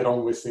wait, get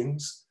on with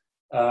things,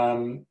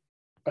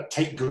 but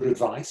take good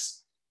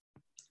advice,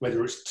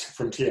 whether it's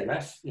from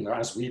TMF, you know,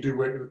 as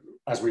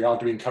we are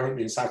doing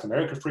currently in South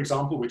America, for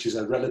example, which is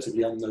a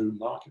relatively unknown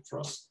market for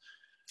us.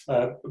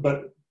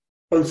 But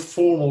both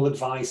formal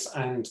advice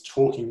and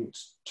talking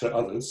to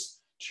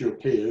others, to your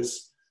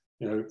peers,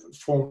 you know,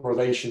 form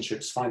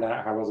relationships, find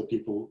out how other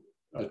people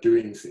are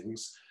doing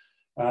things.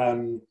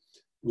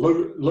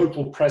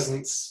 Local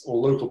presence or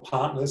local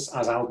partners,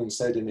 as Alvin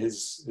said in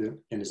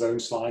his own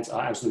slides,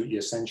 are absolutely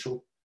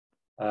essential.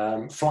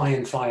 Fly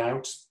in, fly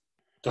out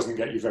doesn't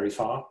get you very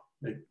far.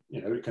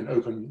 You know, it can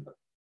open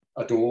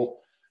a door,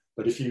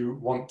 but if you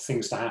want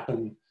things to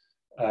happen,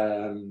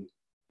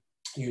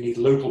 you need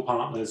local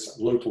partners,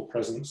 local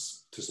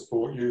presence to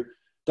support you.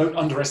 Don't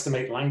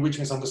underestimate language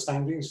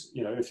misunderstandings.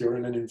 You know, if you're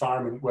in an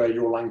environment where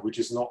your language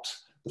is not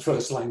the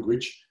first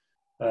language,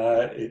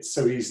 it's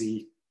so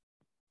easy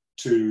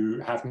to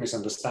have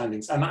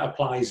misunderstandings. And that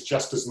applies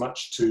just as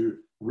much to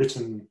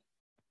written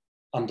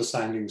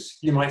understandings.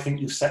 You might think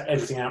you've set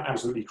everything out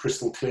absolutely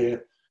crystal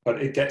clear, but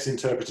it gets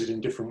interpreted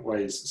in different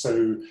ways.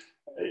 So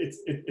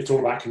it's all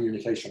about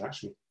communication,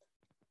 actually.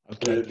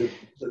 Okay.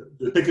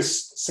 The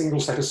biggest single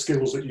set of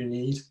skills that you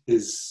need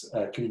is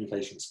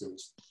communication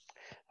skills.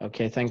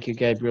 Okay, thank you,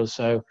 Gabriel.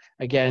 So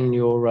again,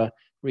 you're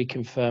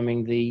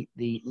reconfirming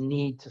the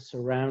need to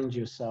surround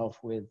yourself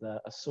with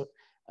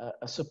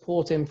a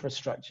support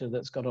infrastructure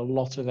that's got a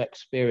lot of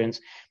experience.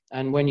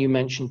 And when you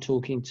mentioned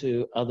talking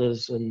to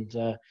others and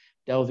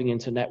delving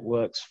into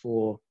networks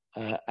for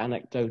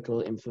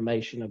anecdotal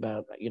information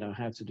about, you know,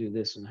 how to do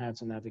this and how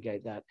to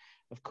navigate that,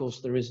 of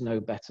course, there is no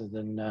better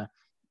than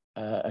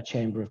a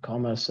Chamber of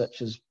Commerce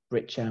such as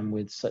BritCham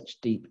with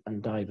such deep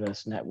and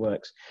diverse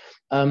networks.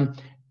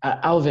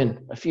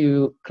 Alvin, a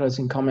few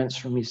closing comments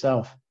from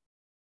yourself.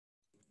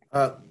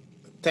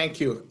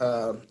 Thank you,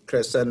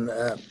 Chris, and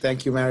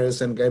thank you,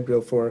 Marius and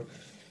Gabriel, for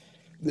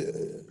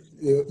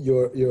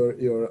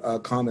your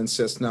comments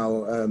just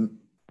now.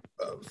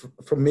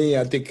 For me,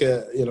 I think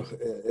you know,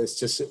 it's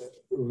just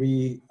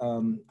you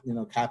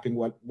know, capping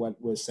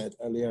what was said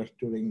earlier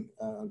during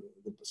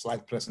the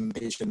slide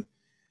presentation.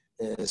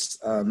 Is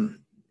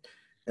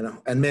you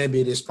know, and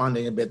maybe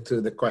responding a bit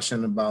to the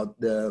question about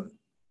the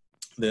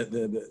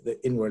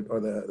inward or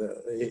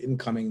the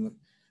incoming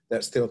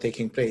that's still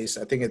taking place.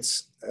 I think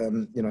it's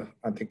you know,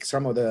 I think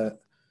some of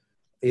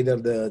either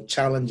the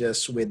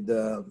challenges with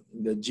the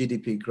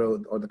GDP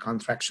growth or the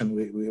contraction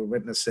we are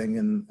witnessing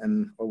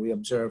and or we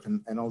observe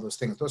and all those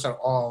things, those are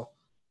all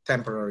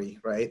temporary,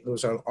 right?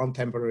 Those are all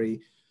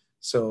temporary.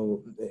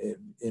 So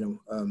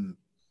you know,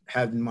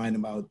 have in mind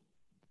about,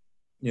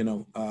 you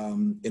know,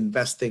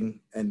 investing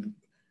and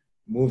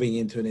moving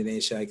into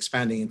Indonesia,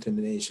 expanding into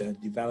Indonesia,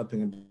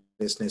 developing a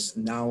business.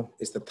 Now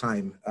is the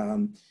time.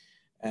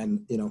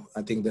 And, you know,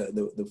 I think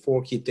the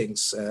four key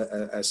things,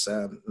 as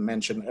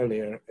mentioned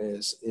earlier,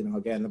 is, you know,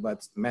 again,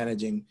 about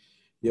managing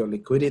your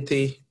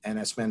liquidity. And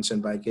as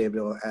mentioned by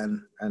Gabriel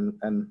and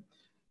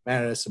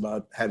Marius,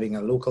 about having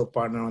a local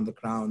partner on the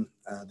ground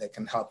that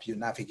can help you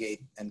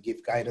navigate and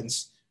give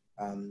guidance,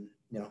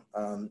 you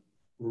know,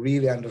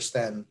 really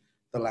understand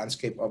the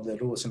landscape of the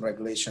rules and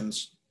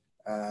regulations,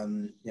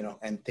 you know,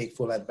 and take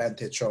full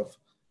advantage of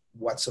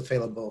what's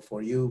available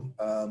for you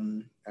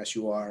as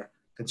you are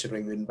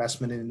considering the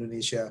investment in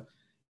Indonesia.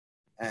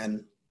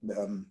 And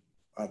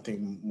I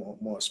think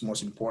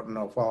most important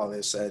of all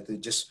is to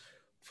just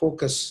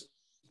focus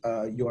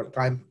your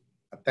time,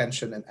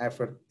 attention, and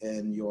effort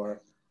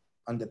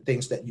on the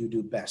things that you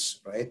do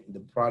best, right? The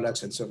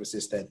products and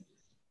services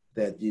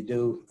that you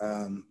do,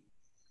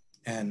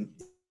 and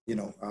you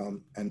know,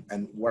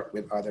 and work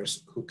with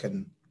others who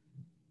can,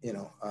 you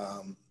know,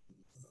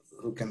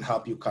 who can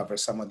help you cover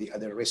some of the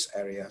other risk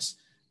areas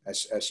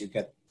as you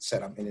get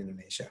set up in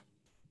Indonesia.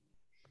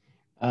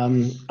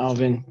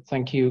 Alvin,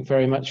 thank you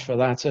very much for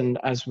that. And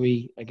as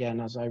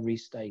I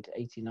restate,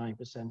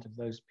 89% of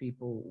those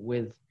people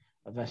with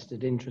a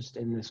vested interest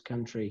in this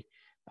country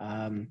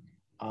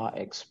are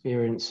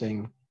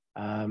experiencing,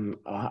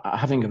 are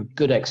having a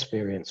good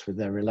experience with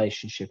their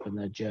relationship and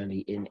their journey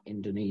in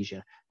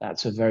Indonesia.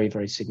 That's a very,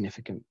 very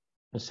significant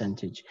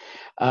percentage.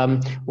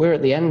 We're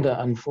at the end,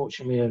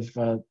 unfortunately, of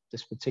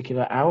this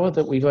particular hour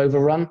that we've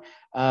overrun.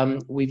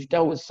 We've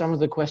dealt with some of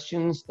the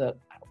questions that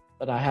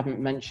I haven't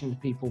mentioned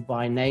people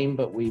by name,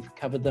 but we've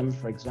covered them.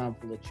 For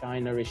example, the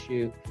China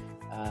issue,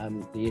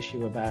 the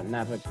issue about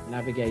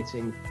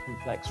navigating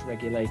complex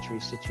regulatory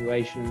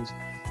situations.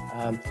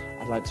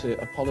 I'd like to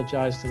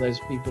apologize to those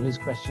people whose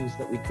questions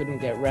that we couldn't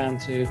get round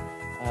to.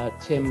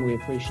 Tim, we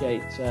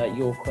appreciate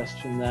your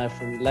question there,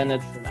 from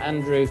Leonard, from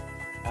Andrew,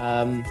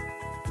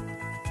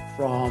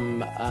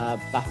 from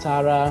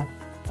Batara,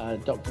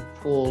 Dr.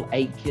 Paul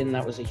Aitken.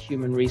 That was a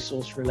human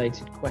resource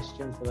related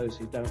question. For those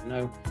who don't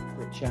know,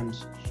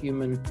 BritCham's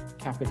Human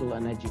Capital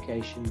and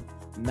Education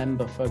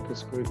member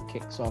focus group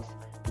kicks off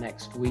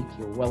next week.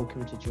 You're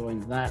welcome to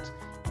join that,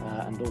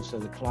 and also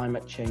the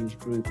climate change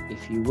group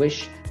if you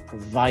wish,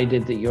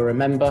 provided that you're a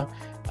member.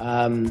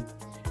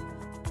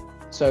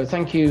 So So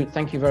thank you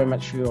very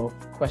much for your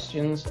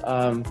questions.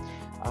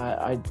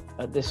 I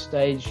at this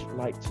stage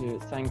like to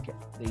thank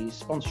the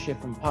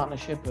sponsorship and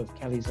partnership of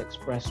Kelly's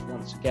Express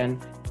once again,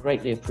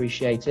 greatly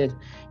appreciated.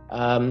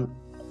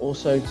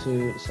 Also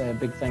to say a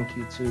big thank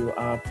you to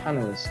our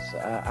panelists,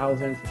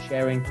 Alvin for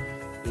sharing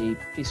the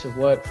piece of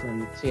work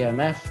from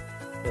TMF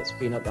that's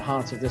been at the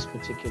heart of this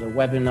particular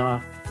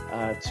webinar,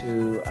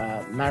 to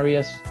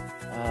Marius,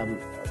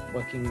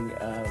 working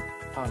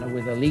partner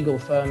with a legal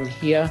firm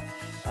here,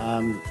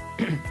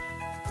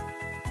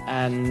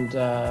 and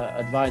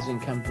advising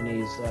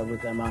companies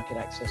with their market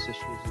access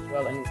issues as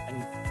well, and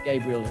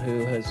Gabriel,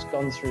 who has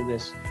gone through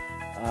this,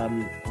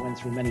 went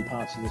through many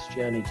parts of this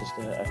journey just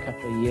a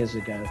couple of years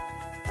ago,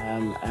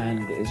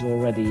 and is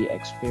already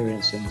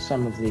experiencing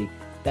some of the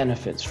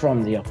benefits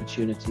from the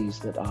opportunities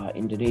that are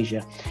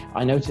Indonesia.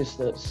 I noticed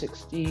that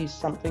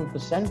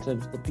 60-something%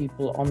 of the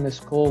people on this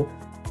call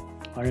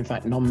are in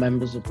fact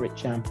non-members of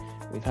BritCham.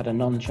 We've had a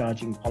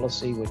non-charging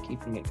policy. We're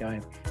keeping it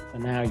going for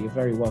now. You're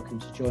very welcome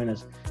to join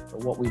us.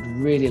 But what we'd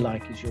really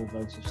like is your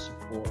vote of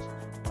support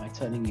by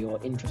turning your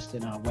interest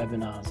in our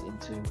webinars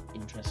into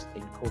interest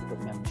in corporate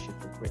membership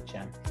of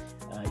BritCham.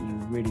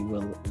 You really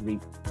will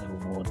reap the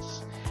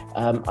rewards.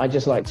 I'd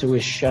just like to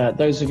wish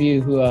those of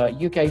you who are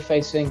UK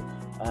facing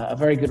a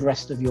very good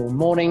rest of your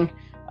morning.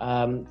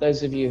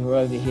 Those of you who are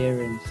over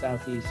here in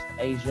Southeast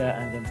Asia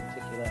and in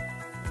particular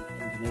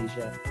in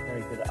Indonesia,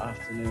 very good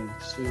afternoon,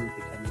 soon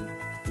becoming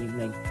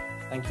evening.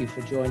 Thank you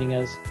for joining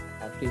us.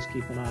 Please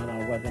keep an eye on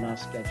our webinar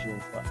schedule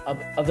for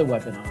other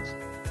webinars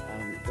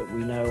that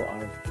we know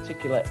are of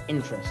particular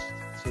interest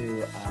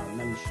to our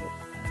membership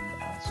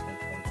and our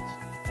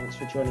stakeholders. Thanks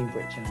for joining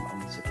BritCham on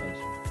this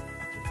occasion.